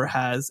Kalen DeBoer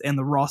has and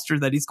the roster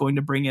that he's going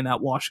to bring in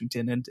at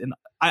Washington. And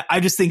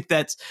I just think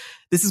that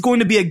this is going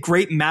to be a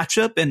great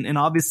matchup. And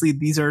obviously,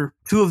 these are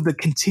two of the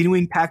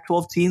continuing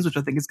Pac-12 teams, which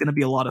I think is going to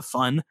be a lot of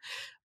fun.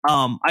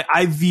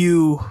 I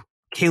view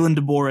Kalen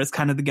DeBoer as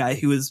kind of the guy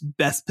who is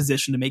best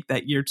positioned to make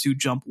that year two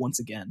jump once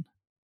again.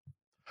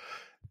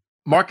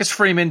 Marcus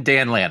Freeman,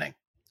 Dan Lanning.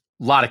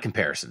 A lot of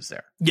comparisons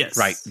there. Yes.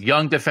 Right.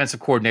 Young defensive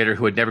coordinator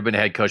who had never been a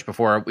head coach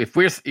before. If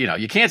we're,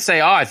 you can't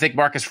say, I think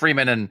Marcus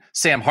Freeman and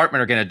Sam Hartman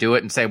are going to do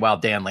it and say, well,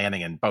 Dan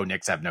Lanning and Bo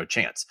Nix have no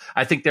chance.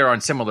 I think they're on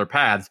similar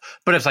paths,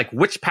 but it's like,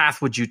 which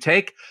path would you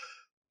take?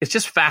 It's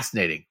just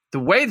fascinating. The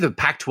way the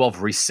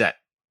Pac-12 reset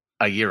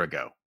a year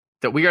ago,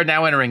 that we are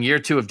now entering year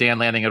two of Dan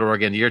Lanning at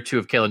Oregon, year two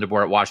of Kalen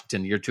DeBoer at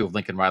Washington, year two of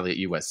Lincoln Riley at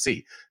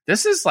USC.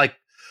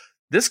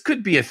 This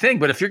could be a thing,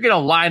 but if you're going to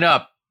line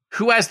up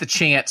who has the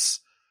chance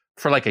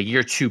for like a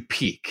year two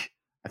peak,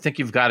 I think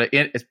you've got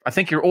to, I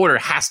think your order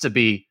has to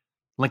be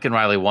Lincoln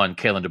Riley 1,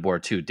 Kalen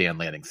DeBoer 2, Dan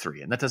Lanning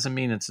 3. And that doesn't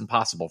mean it's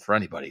impossible for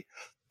anybody,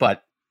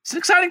 but it's an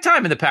exciting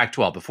time in the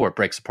Pac-12 before it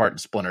breaks apart in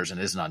splinters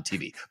and isn't on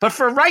TV. But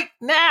for right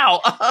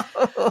now,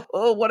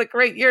 what a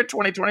great year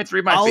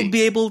 2023 might be. I'll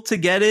be able to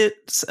get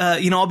it.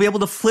 I'll be able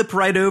to flip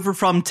right over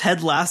from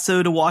Ted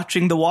Lasso to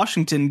watching the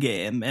Washington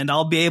game. And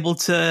I'll be able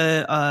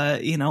to,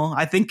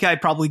 I think I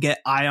probably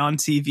get Eye on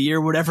TV or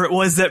whatever it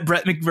was that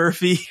Brett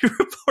McMurphy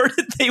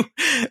reported.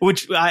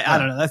 I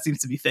don't know. That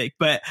seems to be fake.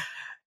 But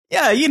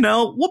yeah,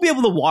 we'll be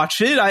able to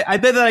watch it. I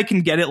bet that I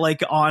can get it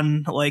like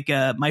on like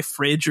my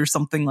fridge or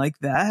something like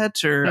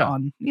that, or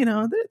on,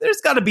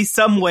 there's got to be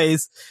some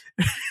ways.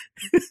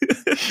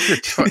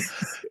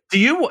 Do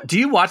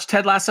you watch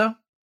Ted Lasso?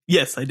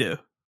 Yes, I do.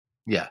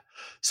 Yeah.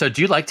 So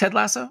do you like Ted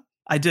Lasso?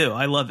 I do.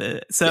 I love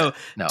it. So yeah,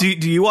 no. Do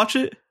you watch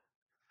it?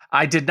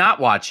 I did not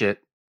watch it,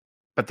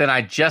 but then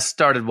I just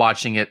started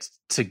watching it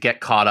to get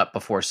caught up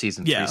before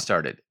season 3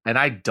 started. And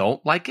I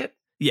don't like it.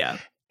 Yeah.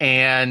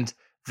 And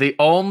the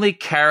only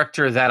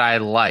character that I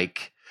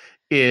like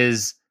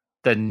is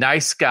the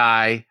nice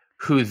guy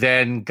who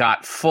then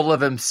got full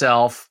of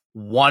himself,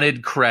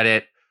 wanted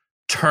credit,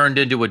 turned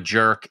into a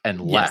jerk,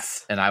 and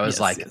left. And I was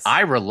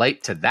I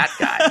relate to that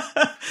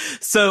guy.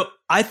 So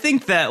I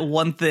think that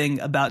one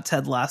thing about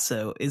Ted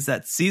Lasso is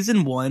that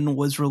season 1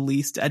 was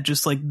released at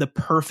just like the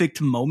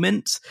perfect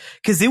moment,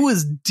 because it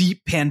was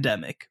deep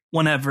pandemic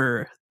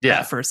whenever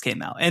that first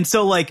came out. And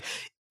so like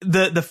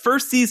the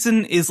first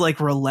season is like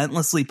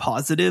relentlessly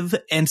positive.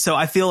 And so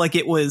I feel like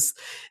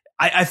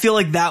I feel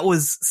like that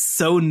was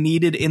so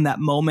needed in that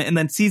moment. And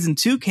then season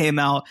 2 came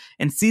out,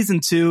 and season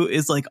 2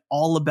 is like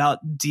all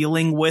about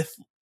dealing with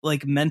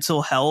like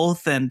mental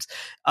health and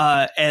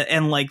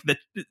like the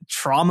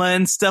trauma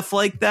and stuff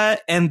like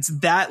that. And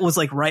that was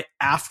like right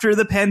after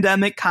the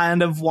pandemic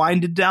kind of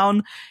winded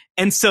down.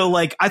 And so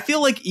like, I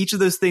feel like each of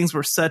those things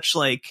were such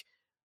like,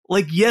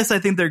 yes, I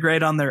think they're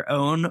great on their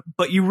own,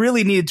 but you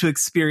really needed to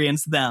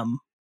experience them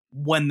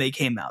when they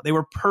came out. They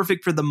were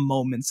perfect for the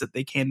moments that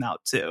they came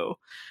out to.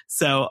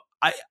 So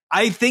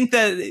I think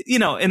that,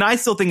 and I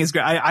still think it's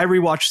great. I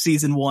rewatched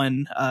season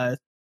 1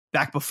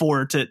 back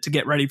before to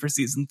get ready for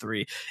season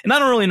 3. And I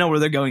don't really know where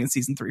they're going in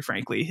season 3,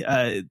 frankly.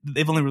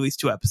 They've only released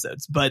 2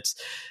 episodes, but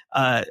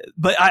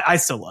I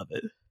still love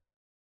it.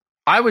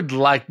 I would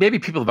like, maybe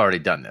people have already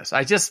done this.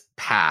 I just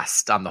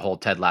passed on the whole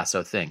Ted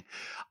Lasso thing.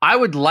 I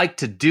would like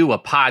to do a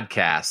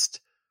podcast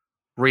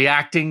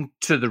reacting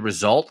to the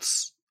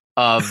results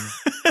of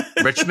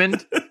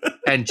Richmond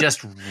and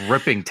just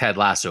ripping Ted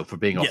Lasso for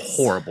being a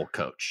horrible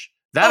coach.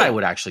 That I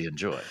would actually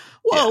enjoy.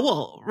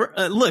 Well,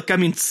 look, I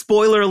mean,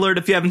 spoiler alert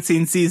if you haven't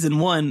seen season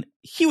 1,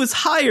 he was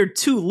hired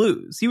to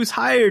lose. He was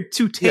hired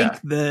to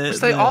take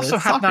They also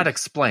have not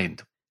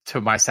explained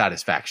to my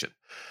satisfaction.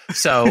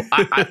 So,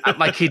 I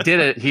like he did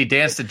it. He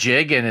danced a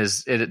jig in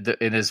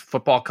his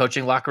football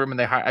coaching locker room,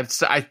 and I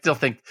still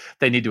think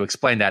they need to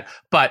explain that.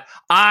 But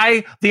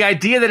the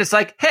idea that it's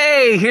like,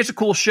 hey, here's a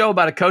cool show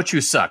about a coach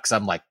who sucks.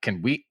 I'm like,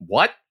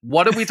 what?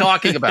 What are we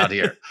talking about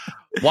here?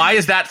 Why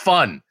is that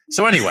fun?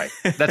 So anyway,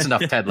 that's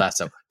enough Ted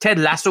Lasso. Ted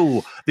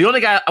Lasso, the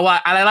only guy,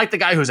 I like the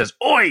guy who says,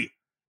 oi!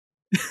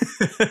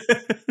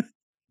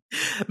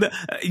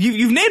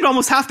 You've named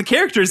almost half the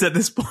characters at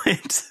this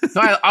point.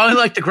 No, I only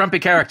like the grumpy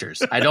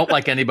characters. I don't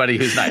like anybody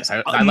who's nice.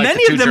 I like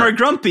many of them are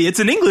grumpy. It's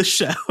an English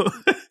show.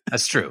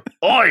 That's true.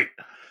 Oi!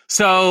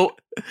 So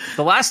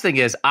the last thing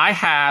is I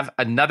have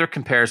another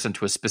comparison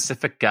to a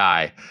specific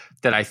guy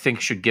that I think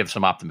should give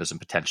some optimism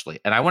potentially.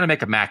 And I want to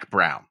make a Mac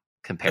Brown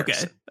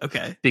comparison.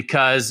 Okay.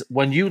 Because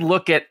when you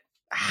look at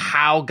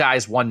how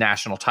guys won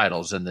national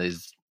titles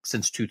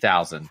since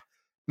 2000,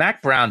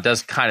 Mac Brown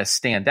does kind of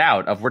stand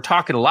out. We're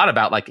talking a lot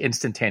about like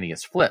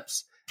instantaneous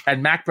flips.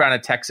 And Mac Brown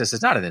at Texas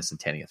is not an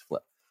instantaneous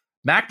flip.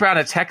 Mac Brown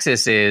at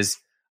Texas is,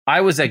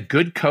 I was a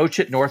good coach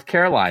at North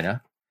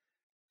Carolina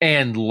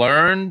and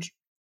learned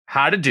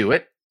how to do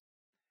it.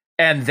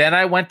 And then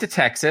I went to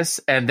Texas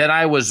and then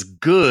I was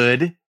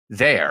good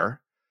there.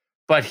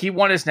 But he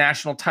won his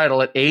national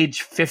title at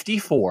age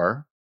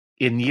 54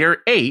 in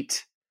year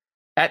 8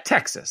 at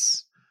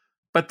Texas.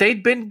 But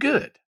they'd been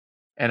good.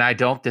 And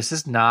this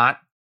is not,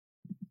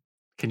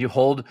 can you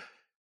hold?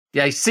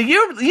 Yeah, see,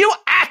 you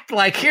act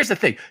like, here's the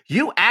thing.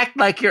 You act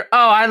like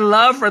I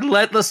love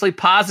relentlessly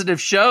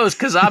positive shows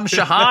because I'm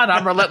Shahan,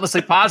 I'm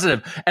relentlessly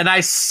positive. And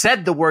I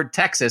said the word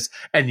Texas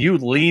and you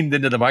leaned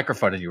into the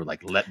microphone and you were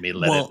like, let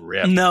it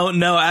rip.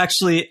 No,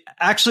 actually,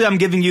 I'm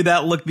giving you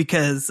that look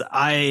because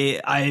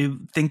I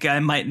think I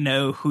might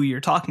know who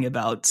you're talking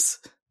about.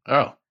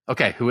 Oh,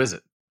 okay. Who is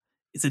it?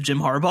 Is it Jim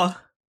Harbaugh?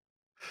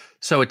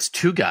 So it's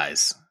two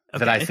guys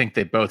that I think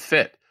they both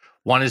fit.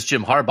 One is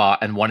Jim Harbaugh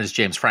and one is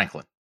James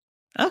Franklin.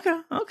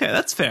 Okay,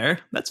 that's fair.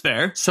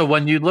 So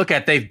when you look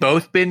at, they've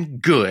both been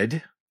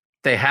good.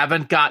 They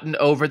haven't gotten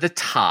over the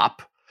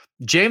top.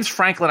 James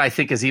Franklin, I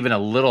think, is even a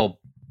little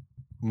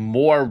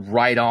more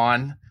right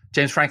on.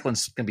 James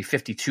Franklin's going to be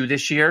 52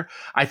 this year.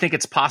 I think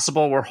it's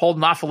possible we're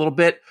holding off a little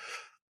bit.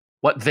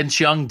 What Vince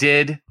Young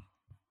did,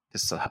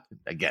 just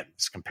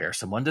compare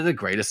someone to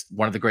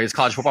one of the greatest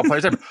college football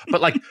players ever. But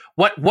like,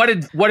 what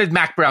did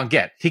Mac Brown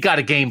get? He got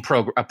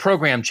a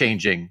program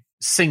changing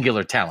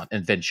singular talent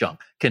in Vince Young.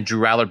 Can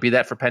Drew Aller be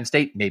that for Penn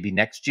State? Maybe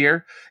next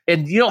year.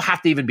 And you don't have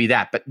to even be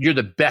that, but you're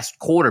the best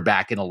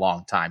quarterback in a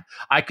long time.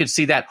 I could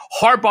see that.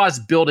 Harbaugh's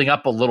building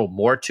up a little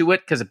more to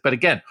it but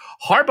again,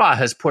 Harbaugh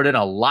has put in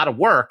a lot of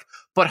work,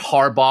 but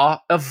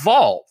Harbaugh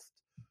evolved.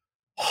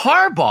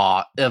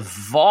 Harbaugh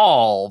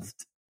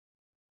evolved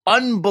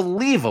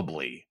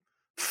unbelievably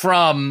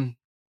from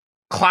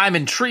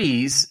climbing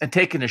trees and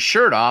taking his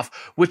shirt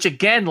off, which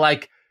again,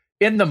 like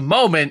in the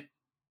moment,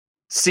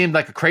 seemed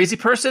like a crazy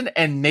person,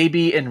 and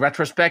maybe in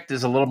retrospect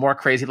is a little more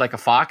crazy like a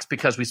fox,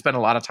 because we spent a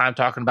lot of time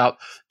talking about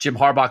Jim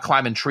Harbaugh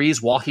climbing trees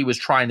while he was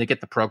trying to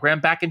get the program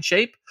back in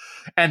shape.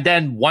 And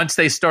then once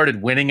they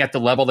started winning at the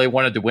level they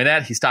wanted to win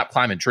at, he stopped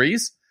climbing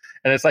trees.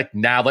 And it's like,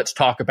 now let's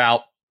talk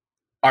about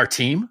our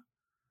team.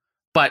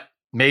 But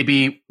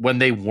maybe when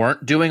they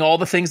weren't doing all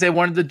the things they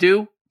wanted to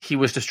do, he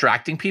was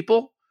distracting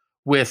people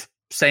with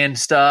saying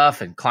stuff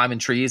and climbing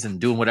trees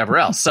and doing whatever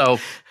else. So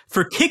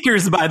for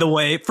kickers, by the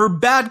way, for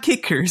bad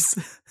kickers.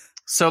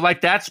 So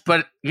like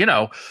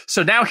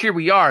so now here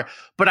we are.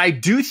 But I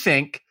do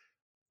think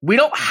we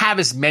don't have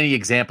as many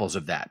examples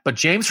of that. But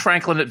James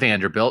Franklin at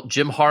Vanderbilt,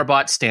 Jim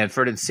Harbaugh at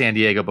Stanford and San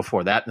Diego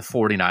before that, and the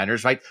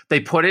 49ers, right? They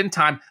put in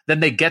time. Then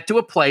they get to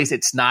a place.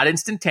 It's not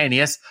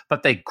instantaneous,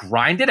 but they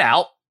grind it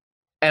out.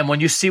 And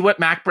when you see what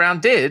Mac Brown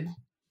did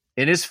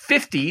in his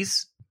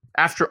 50s,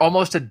 after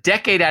almost a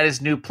decade at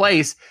his new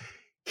place,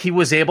 he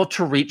was able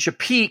to reach a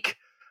peak.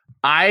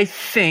 I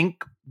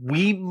think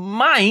we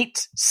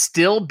might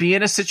still be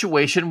in a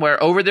situation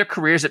where over their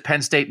careers at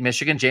Penn State,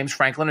 Michigan, James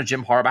Franklin and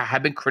Jim Harbaugh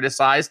have been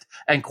criticized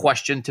and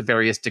questioned to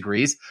various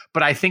degrees.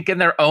 But I think in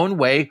their own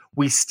way,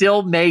 we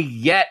still may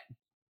yet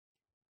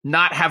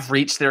not have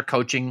reached their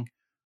coaching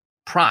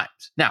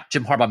primes. Now,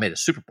 Jim Harbaugh made a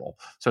Super Bowl.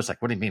 So it's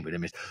like, what do you mean we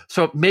didn't miss?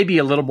 So maybe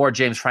a little more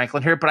James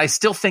Franklin here, but I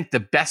still think the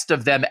best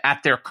of them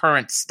at their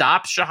current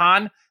stop,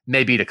 Shahan,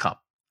 may be to come.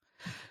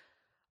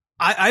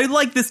 I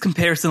like this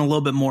comparison a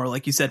little bit more,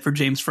 like you said, for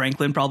James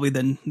Franklin probably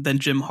than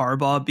Jim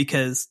Harbaugh,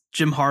 because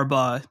Jim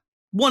Harbaugh,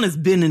 one, has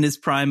been in his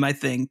prime, I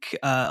think,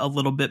 a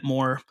little bit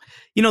more.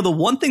 You know, the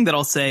one thing that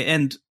I'll say,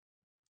 and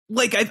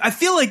like I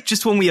feel like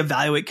just when we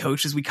evaluate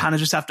coaches, we kind of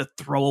just have to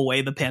throw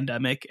away the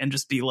pandemic and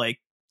just be like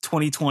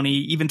 2020,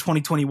 even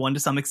 2021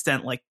 to some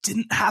extent, like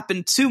didn't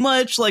happen too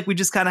much. Like we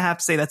just kind of have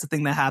to say that's a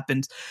thing that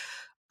happened.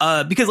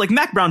 Because like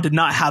Mac Brown did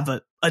not have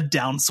a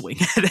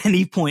downswing at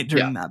any point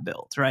during that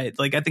build, right?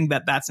 Like I think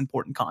that's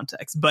important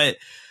context. But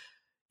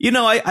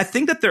I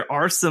think that there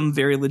are some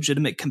very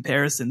legitimate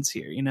comparisons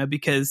here,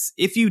 because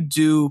if you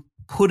do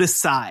put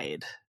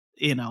aside,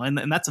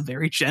 and that's a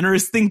very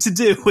generous thing to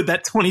do with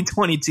that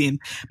 2020 team.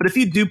 But if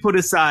you do put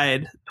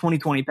aside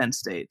 2020 Penn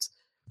State,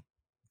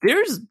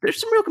 there's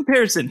some real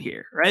comparison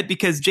here, right?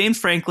 Because James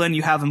Franklin,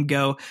 you have him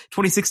go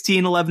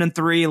 2016, 11-3,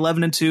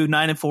 11-2,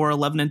 9-4,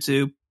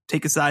 11-2,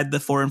 take aside the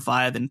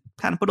 4-5 and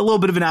kind of put a little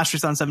bit of an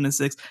asterisk on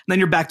 7-6. And then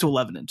you're back to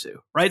 11-2,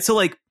 right? So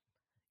like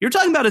you're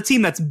talking about a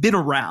team that's been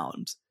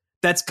around,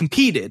 that's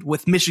competed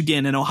with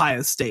Michigan and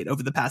Ohio State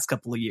over the past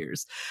couple of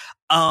years.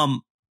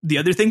 The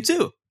other thing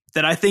too,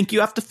 that I think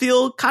you have to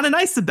feel kind of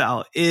nice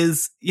about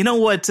is,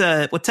 what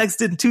Texas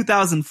did in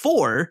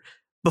 2004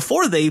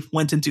 before they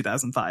went in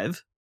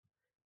 2005.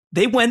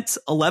 They went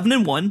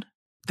 11-1.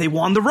 They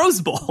won the Rose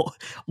Bowl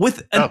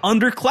with an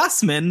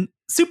underclassman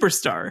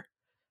superstar.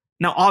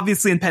 Now,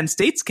 obviously, in Penn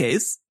State's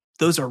case,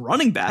 those are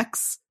running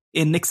backs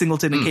in Nick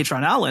Singleton and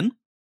Kaytron Allen.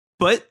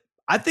 But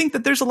I think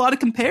that there's a lot of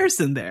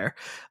comparison there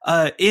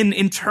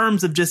in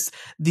terms of just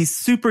these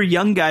super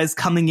young guys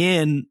coming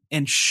in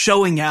and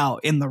showing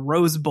out in the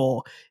Rose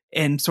Bowl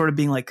and sort of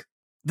being like,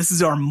 this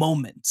is our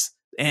moment.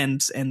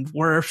 And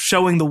we're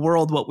showing the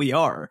world what we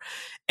are.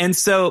 And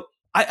so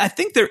I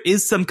think there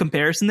is some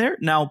comparison there.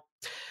 Now,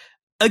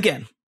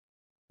 again,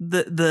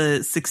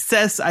 the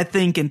success, I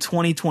think, in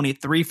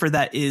 2023 for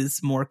that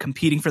is more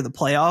competing for the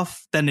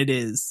playoff than it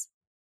is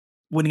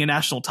winning a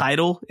national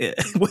title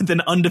with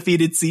an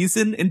undefeated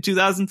season in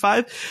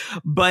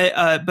 2005. But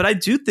I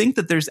do think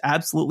that there's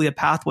absolutely a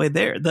pathway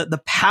there.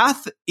 The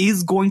path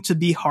is going to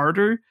be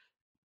harder.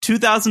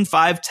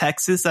 2005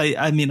 Texas,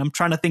 I mean, I'm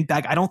trying to think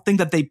back. I don't think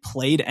that they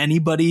played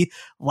anybody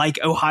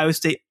like Ohio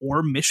State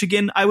or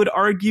Michigan, I would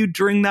argue,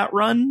 during that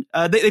run.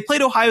 They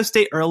played Ohio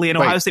State early, and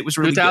Ohio State was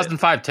really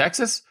 2005 good.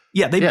 Texas?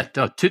 Yeah,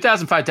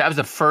 2005. That was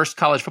the first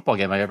college football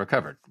game I ever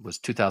covered. Was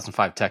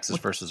 2005 Texas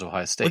versus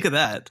Ohio State. Look at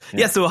that.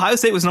 Yeah, so Ohio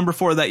State was number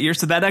 4 that year,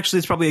 so that actually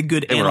is probably a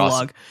good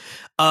analog.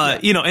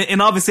 Awesome.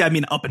 And obviously, I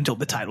mean, up until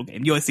the title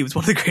game, USC was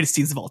one of the greatest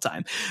teams of all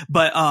time.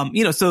 But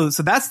so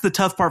that's the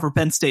tough part for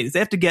Penn State is they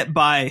have to get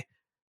by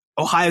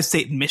Ohio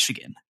State and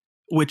Michigan,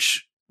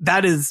 which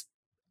that is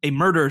a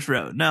murderer's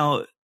road.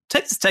 Now,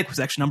 Texas Tech was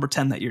actually number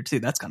 10 that year too.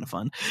 That's kind of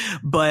fun.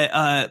 But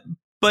I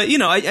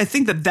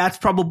think that that's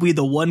probably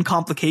the one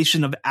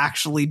complication of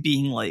actually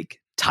being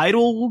like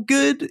title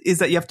good is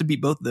that you have to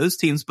beat both of those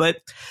teams. But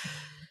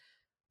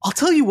I'll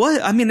tell you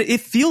what, I mean,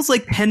 it feels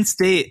like Penn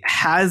State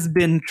has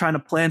been trying to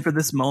plan for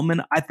this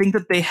moment. I think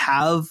that they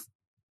have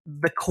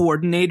the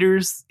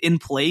coordinators in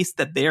place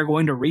that they are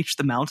going to reach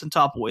the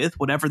mountaintop with,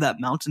 whatever that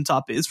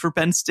mountaintop is for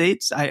Penn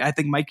State. I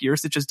think Mike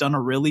Yurcich has done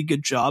a really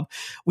good job.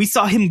 We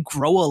saw him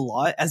grow a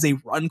lot as a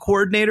run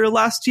coordinator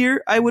last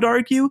year, I would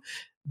argue.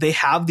 They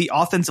have the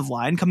offensive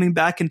line coming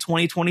back in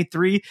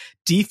 2023.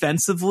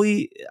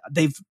 Defensively,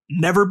 they've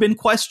never been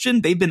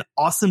questioned. They've been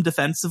awesome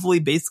defensively,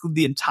 basically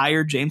the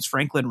entire James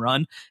Franklin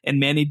run, and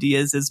Manny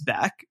Diaz is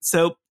back.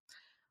 So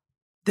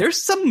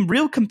there's some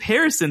real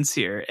comparisons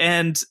here.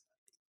 And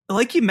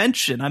like you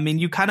mentioned, I mean,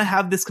 you kind of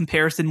have this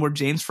comparison where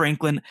James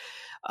Franklin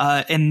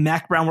and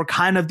Mack Brown were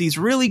kind of these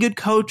really good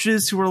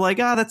coaches who were like,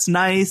 that's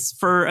nice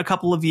for a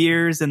couple of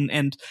years.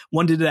 And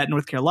one did it at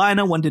North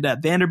Carolina, one did it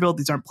at Vanderbilt.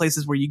 These aren't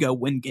places where you go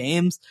win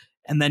games.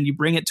 And then you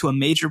bring it to a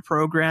major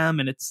program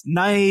and it's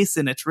nice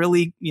and it's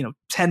really,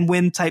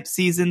 10-win type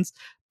seasons,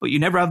 but you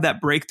never have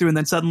that breakthrough. And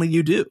then suddenly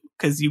you do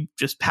because you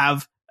just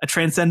have a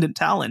transcendent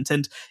talent.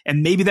 And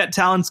maybe that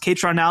talent's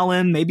Kaytron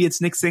Allen, maybe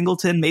it's Nick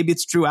Singleton, maybe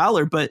it's Drew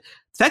Aller, but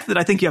the fact that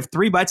I think you have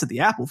 3 bites at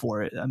the apple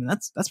for it, I mean,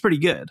 that's pretty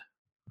good.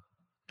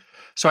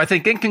 So I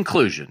think in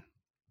conclusion,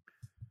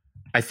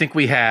 I think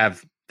we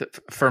have,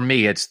 for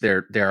me, it's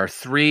there are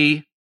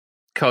 3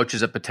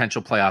 coaches of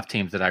potential playoff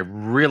teams that I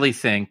really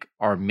think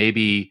are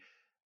maybe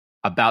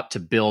about to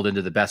build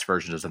into the best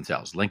versions of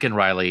themselves. Lincoln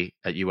Riley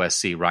at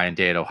USC, Ryan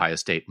Day at Ohio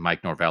State,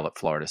 Mike Norvell at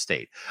Florida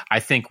State.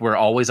 I think we're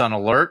always on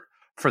alert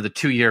for the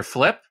 2-year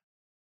flip,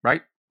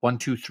 right? 1,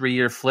 2,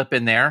 3-year flip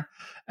in there.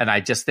 And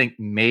I just think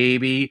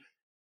maybe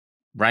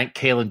rank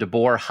Kalen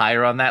DeBoer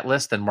higher on that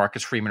list than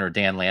Marcus Freeman or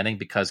Dan Lanning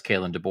because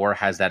Kalen DeBoer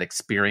has that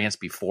experience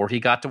before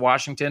he got to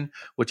Washington,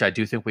 which I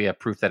do think we have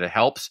proof that it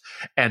helps.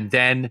 And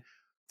then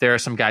there are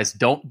some guys,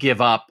 don't give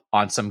up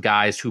on some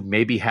guys who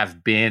maybe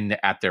have been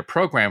at their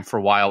program for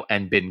a while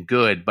and been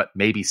good, but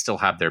maybe still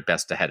have their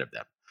best ahead of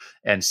them.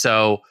 And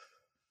so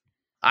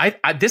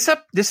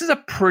this is a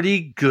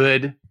pretty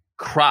good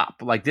crop.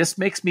 Like this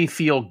makes me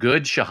feel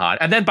good, Shahan.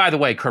 And then, by the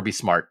way, Kirby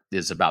Smart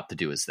is about to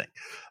do his thing,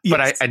 but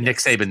Nick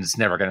Saban is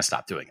never going to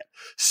stop doing it.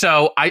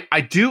 So I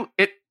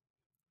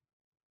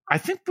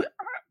think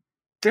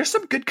there's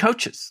some good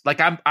coaches. Like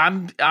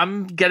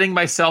I'm getting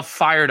myself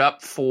fired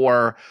up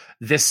for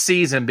this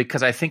season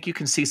because I think you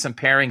can see some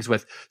pairings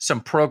with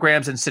some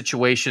programs and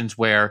situations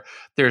where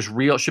there's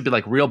should be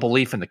like real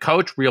belief in the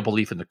coach, real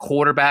belief in the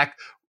quarterback,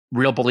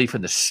 real belief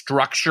in the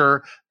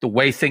structure, the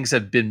way things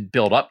have been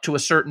built up to a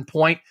certain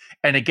point.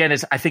 And again,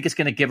 I think it's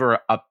going to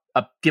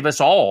give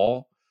us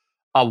all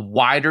a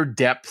wider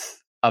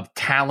depth of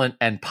talent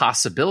and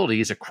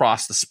possibilities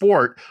across the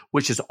sport,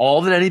 which is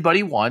all that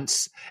anybody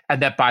wants.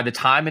 And that by the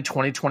time in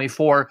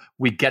 2024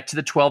 we get to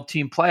the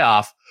 12-team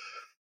playoff,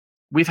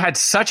 we've had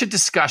such a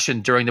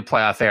discussion during the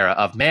playoff era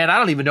of, man, I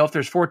don't even know if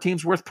there's 4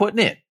 teams worth putting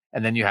in.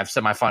 And then you have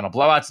semifinal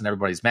blowouts and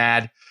everybody's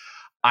mad.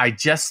 I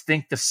just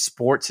think the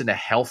sport's in a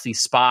healthy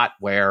spot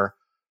where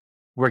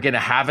we're going to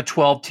have a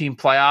 12-team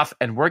playoff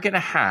and we're going to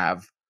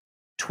have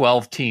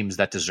 12 teams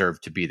that deserve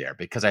to be there,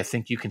 because I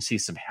think you can see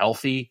some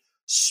healthy,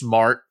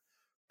 smart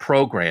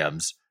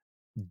programs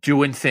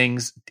doing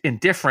things in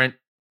different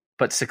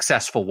but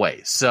successful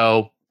ways.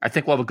 So I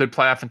think we'll have a good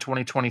playoff in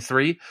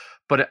 2023,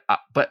 but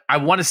I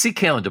want to see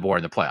Kalen DeBoer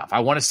in the playoff. I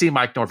want to see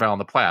Mike Norvell in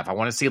the playoff. I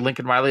want to see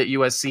Lincoln Riley at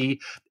USC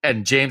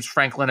and James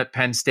Franklin at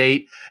Penn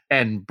State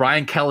and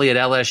Brian Kelly at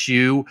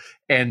LSU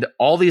and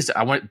all these.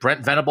 I want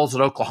Brent Venables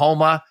at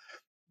Oklahoma.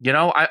 You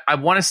know, I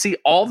want to see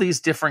all these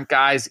different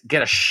guys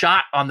get a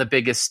shot on the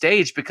biggest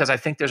stage, because I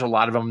think there's a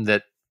lot of them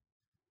that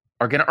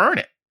are going to earn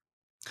it.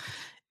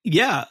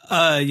 Yeah,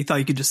 you thought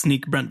you could just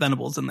sneak Brent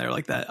Venables in there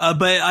like that.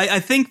 But I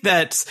think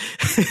that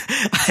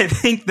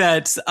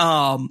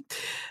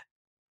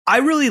I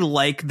really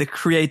like the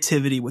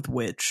creativity with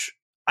which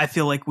I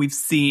feel like we've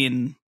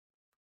seen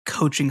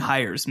coaching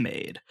hires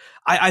made.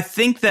 I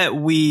think that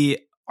we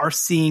are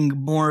seeing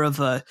more of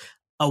a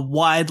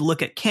wide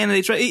look at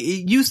candidates. Right?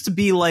 It used to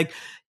be like,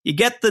 you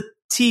get the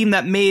team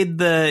that made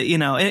the,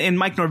 and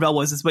Mike Norvell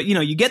was this, but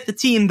you get the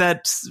team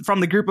that's from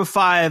the group of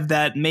 5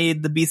 that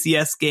made the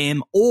BCS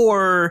game,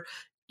 or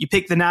you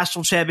pick the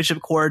national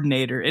championship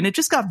coordinator, and it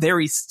just got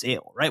very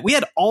stale, right? We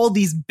had all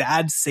these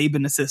bad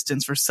Saban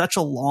assistants for such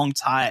a long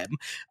time,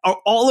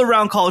 all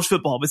around college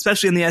football, but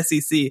especially in the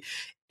SEC.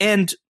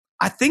 And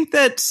I think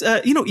that,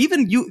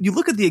 even you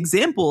look at the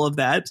example of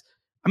that.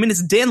 I mean,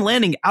 it's Dan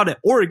Lanning out at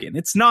Oregon.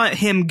 It's not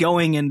him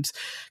going and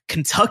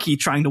Kentucky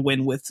trying to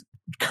win with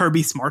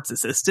Kirby Smart's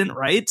assistant,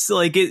 right? So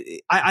like,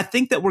 I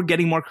think that we're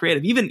getting more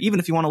creative. Even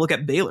if you want to look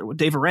at Baylor with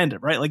Dave Aranda,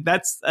 right? Like,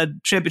 that's a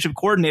championship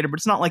coordinator, but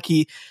it's not like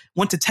he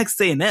went to Texas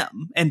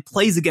A&M and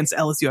plays against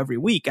LSU every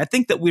week. I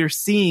think that we're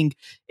seeing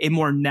a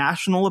more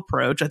national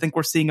approach. I think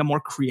we're seeing a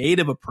more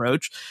creative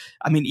approach.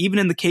 I mean, even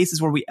in the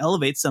cases where we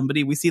elevate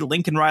somebody, we see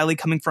Lincoln Riley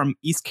coming from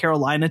East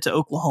Carolina to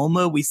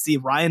Oklahoma. We see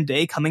Ryan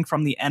Day coming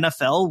from the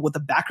NFL with a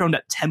background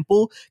at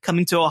Temple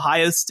coming to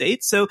Ohio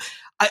State. So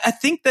I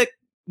think that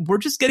we're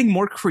just getting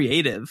more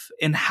creative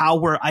in how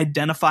we're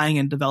identifying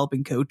and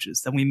developing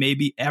coaches than we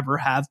maybe ever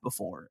have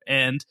before.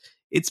 And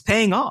it's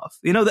paying off.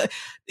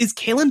 Is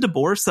Kalen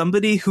DeBoer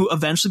somebody who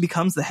eventually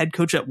becomes the head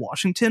coach at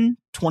Washington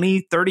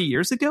 20, 30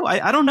 years ago?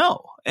 I don't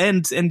know.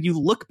 And you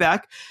look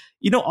back,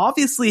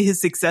 obviously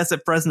his success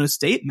at Fresno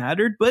State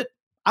mattered, but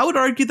I would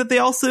argue that they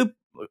also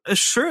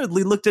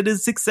assuredly looked at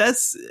his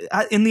success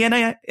in the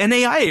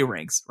NAIA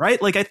ranks,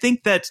 right? Like, I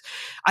think that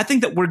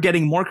we're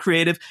getting more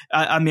creative.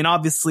 I mean,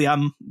 obviously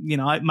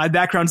my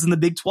background's in the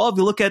Big 12.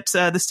 You look at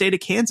the state of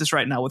Kansas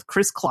right now with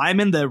Chris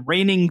Kleiman, the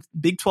reigning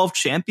Big 12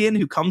 champion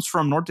who comes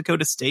from North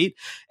Dakota State,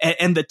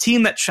 and the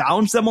team that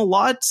challenged them a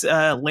lot,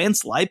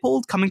 Lance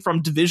Leipold coming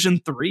from Division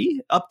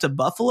III up to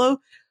Buffalo.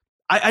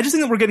 I just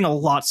think that we're getting a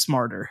lot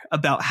smarter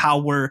about how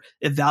we're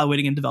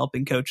evaluating and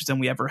developing coaches than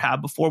we ever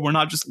have before. We're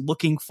not just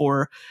looking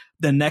for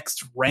the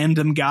next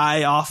random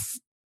guy off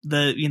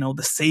the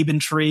Saban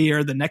tree,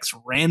 or the next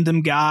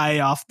random guy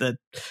off the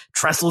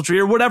Tressel tree,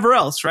 or whatever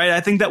else, right? I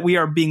think that we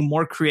are being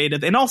more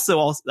creative. And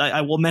also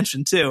I will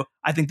mention too,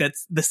 I think that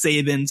the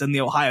Sabans and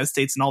the Ohio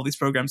States and all these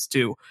programs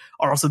too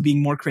are also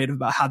being more creative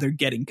about how they're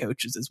getting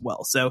coaches as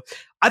well. So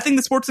I think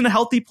the sport's in a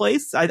healthy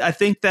place. I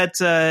think that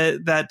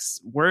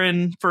we're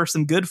in for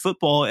some good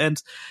football.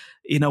 And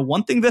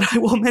one thing that I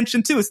will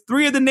mention too is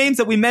 3 of the names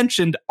that we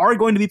mentioned are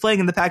going to be playing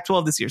in the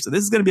Pac-12 this year. So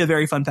this is going to be a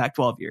very fun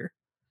Pac-12 year.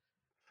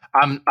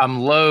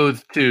 I'm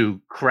loath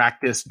to crack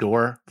this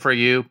door for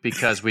you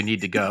because we need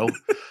to go,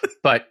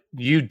 but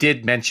you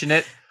did mention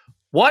it.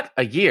 What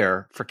a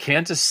year for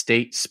Kansas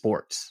State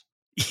sports.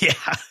 Yeah.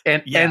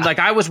 And like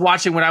when I was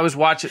watching,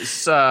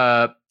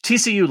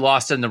 TCU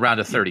lost in the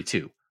round of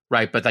 32,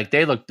 right? But like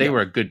they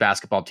were a good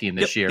basketball team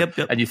this year.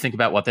 Yep. And you think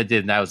about what they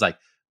did, and I was like,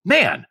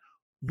 man,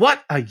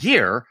 what a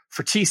year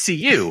for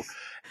TCU.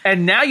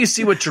 And now you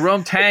see what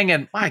Jerome Tang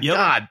and my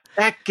God,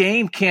 that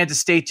game Kansas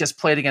State just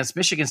played against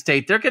Michigan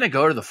State, they're going to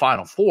go to the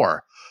Final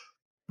Four.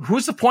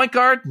 Who's the point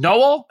guard?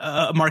 Noel?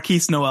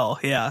 Marquise Noel,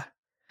 yeah.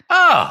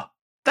 Oh,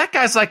 that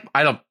guy's like,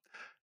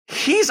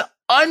 he's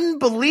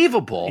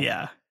unbelievable.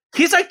 Yeah.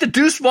 He's like the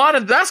Deuce Vaughn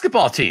of the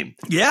basketball team.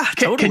 Yeah,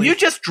 totally. Can you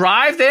just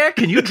drive there?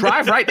 Can you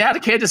drive right now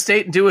to Kansas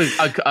State and do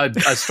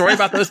a story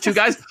about those two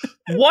guys?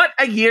 What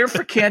a year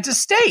for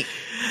Kansas State.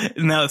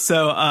 No,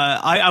 so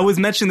I was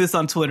mentioning this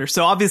on Twitter.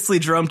 So obviously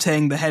Jerome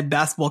Tang, the head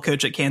basketball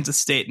coach at Kansas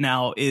State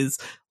now, is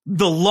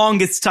the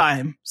longest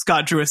time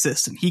Scott Drew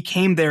assistant. He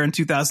came there in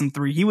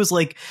 2003. He was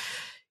like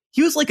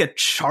a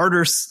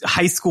charter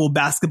high school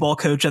basketball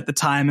coach at the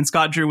time. And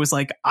Scott Drew was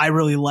like, I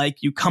really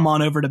like you. Come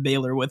on over to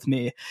Baylor with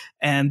me.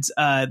 And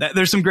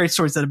there's some great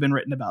stories that have been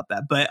written about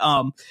that. But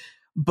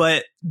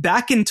But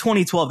back in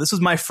 2012, this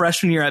was my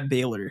freshman year at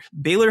Baylor.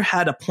 Baylor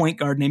had a point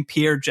guard named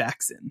Pierre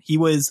Jackson. He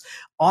was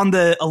on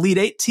the Elite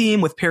Eight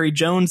team with Perry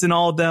Jones and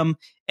all of them.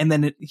 And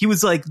then he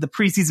was like the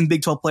preseason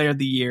Big 12 player of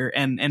the year.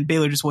 And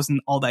Baylor just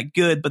wasn't all that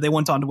good, but they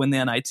went on to win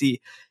the NIT.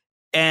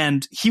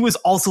 And he was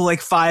also like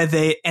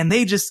 5'8", and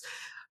they just...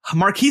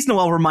 Marquise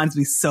Noel reminds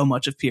me so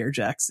much of Pierre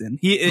Jackson.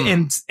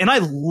 And I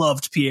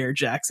loved Pierre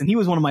Jackson. He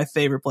was one of my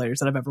favorite players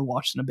that I've ever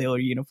watched in a Baylor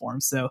uniform.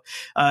 So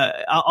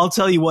I'll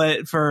tell you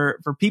what, for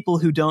people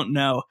who don't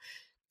know,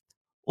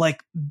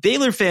 like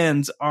Baylor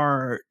fans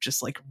are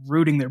just like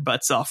rooting their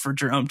butts off for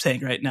Jerome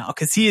Tang right now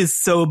because he is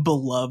so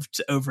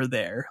beloved over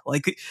there.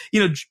 Like,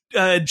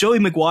 Joey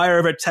McGuire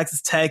over at Texas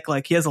Tech,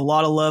 like he has a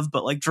lot of love,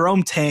 but like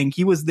Jerome Tang,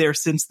 he was there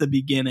since the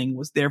beginning,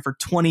 was there for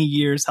 20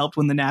 years, helped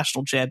win the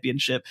national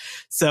championship.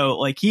 So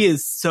like he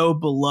is so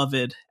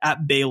beloved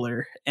at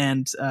Baylor.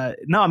 And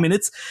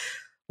it's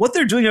what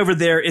they're doing over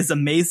there is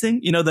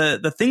amazing.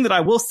 The thing that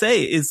I will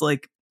say is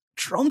like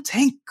Jerome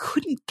Tang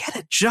couldn't get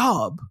a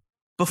job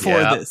before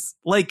this.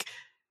 Like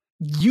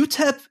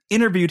UTEP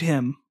interviewed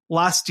him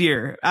last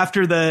year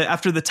after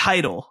the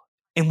title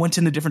and went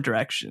in a different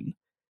direction.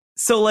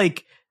 So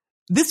like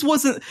this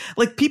wasn't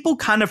like people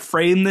kind of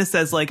frame this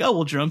as like, oh,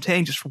 well, Jerome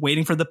Tang just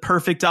waiting for the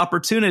perfect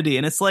opportunity.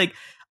 And it's like,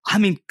 I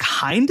mean,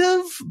 kind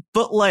of,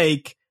 but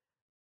like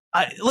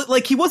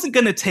he wasn't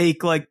going to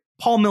take like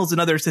Paul Mills,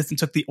 another assistant,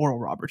 took the Oral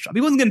Roberts job.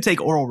 He wasn't going to take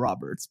Oral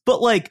Roberts,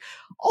 but like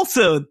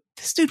also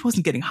this dude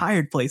wasn't getting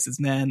hired places,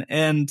 man.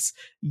 And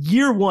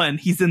year one,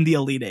 he's in the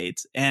Elite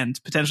Eight and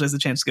potentially has a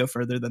chance to go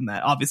further than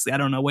that. Obviously, I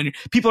don't know when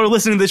people are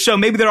listening to this show.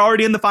 Maybe they're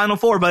already in the Final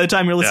Four by the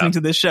time you're listening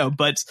to this show,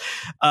 but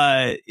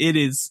it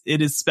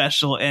is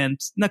special. And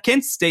now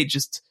Kansas State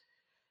just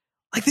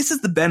like, this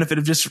is the benefit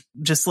of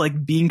just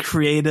like being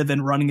creative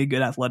and running a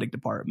good athletic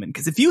department.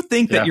 Because if you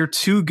think that you're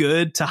too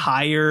good to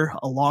hire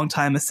a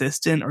longtime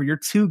assistant or you're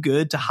too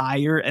good to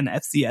hire an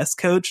FCS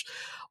coach,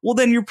 well,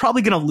 then you're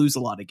probably going to lose a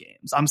lot of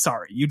games. I'm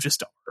sorry, you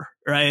just are,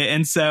 right?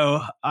 And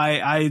so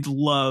I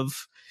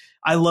love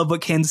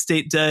what Kansas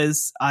State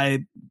does.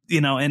 And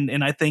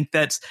I think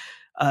that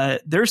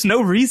there's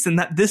no reason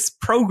that this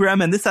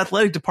program and this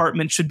athletic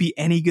department should be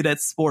any good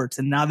at sports.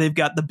 And now they've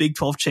got the Big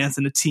 12 chance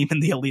and a team in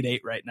the Elite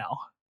Eight right now.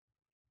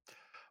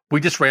 We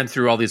just ran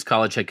through all these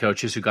college head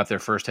coaches who got their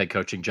first head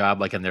coaching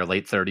job like in their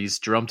late 30s.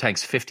 Jerome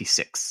Tang's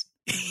 56.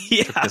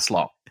 Yeah. Took this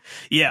long.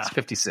 Yeah. It's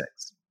 56.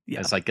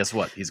 Yeah. It's like, guess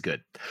what? He's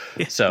good.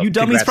 Yeah. So you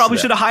dummies probably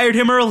should have hired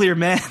him earlier,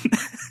 man.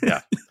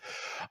 Yeah.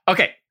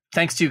 Okay.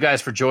 Thanks to you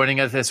guys for joining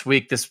us this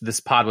week. This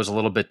pod was a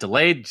little bit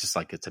delayed, just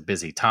like it's a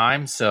busy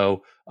time.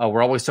 So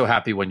we're always so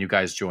happy when you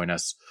guys join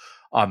us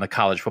on the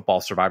College Football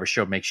Survivor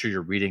Show. Make sure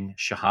you're reading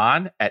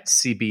Shahan at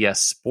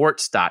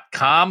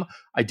cbssports.com.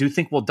 I do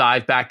think we'll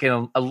dive back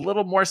in a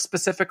little more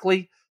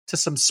specifically to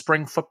some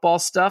spring football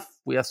stuff.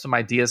 We have some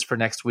ideas for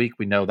next week.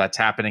 We know that's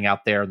happening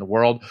out there in the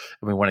world,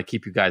 and we want to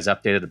keep you guys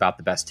updated about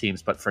the best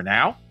teams. But for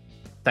now,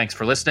 thanks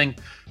for listening.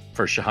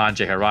 For Shahan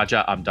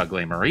Jeharaja, I'm Doug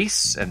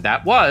Lesmerises, and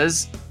that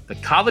was the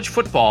College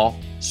Football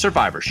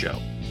Survivor Show.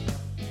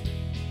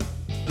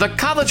 The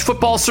College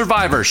Football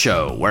Survivor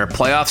Show, where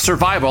playoff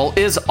survival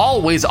is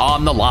always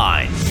on the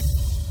line.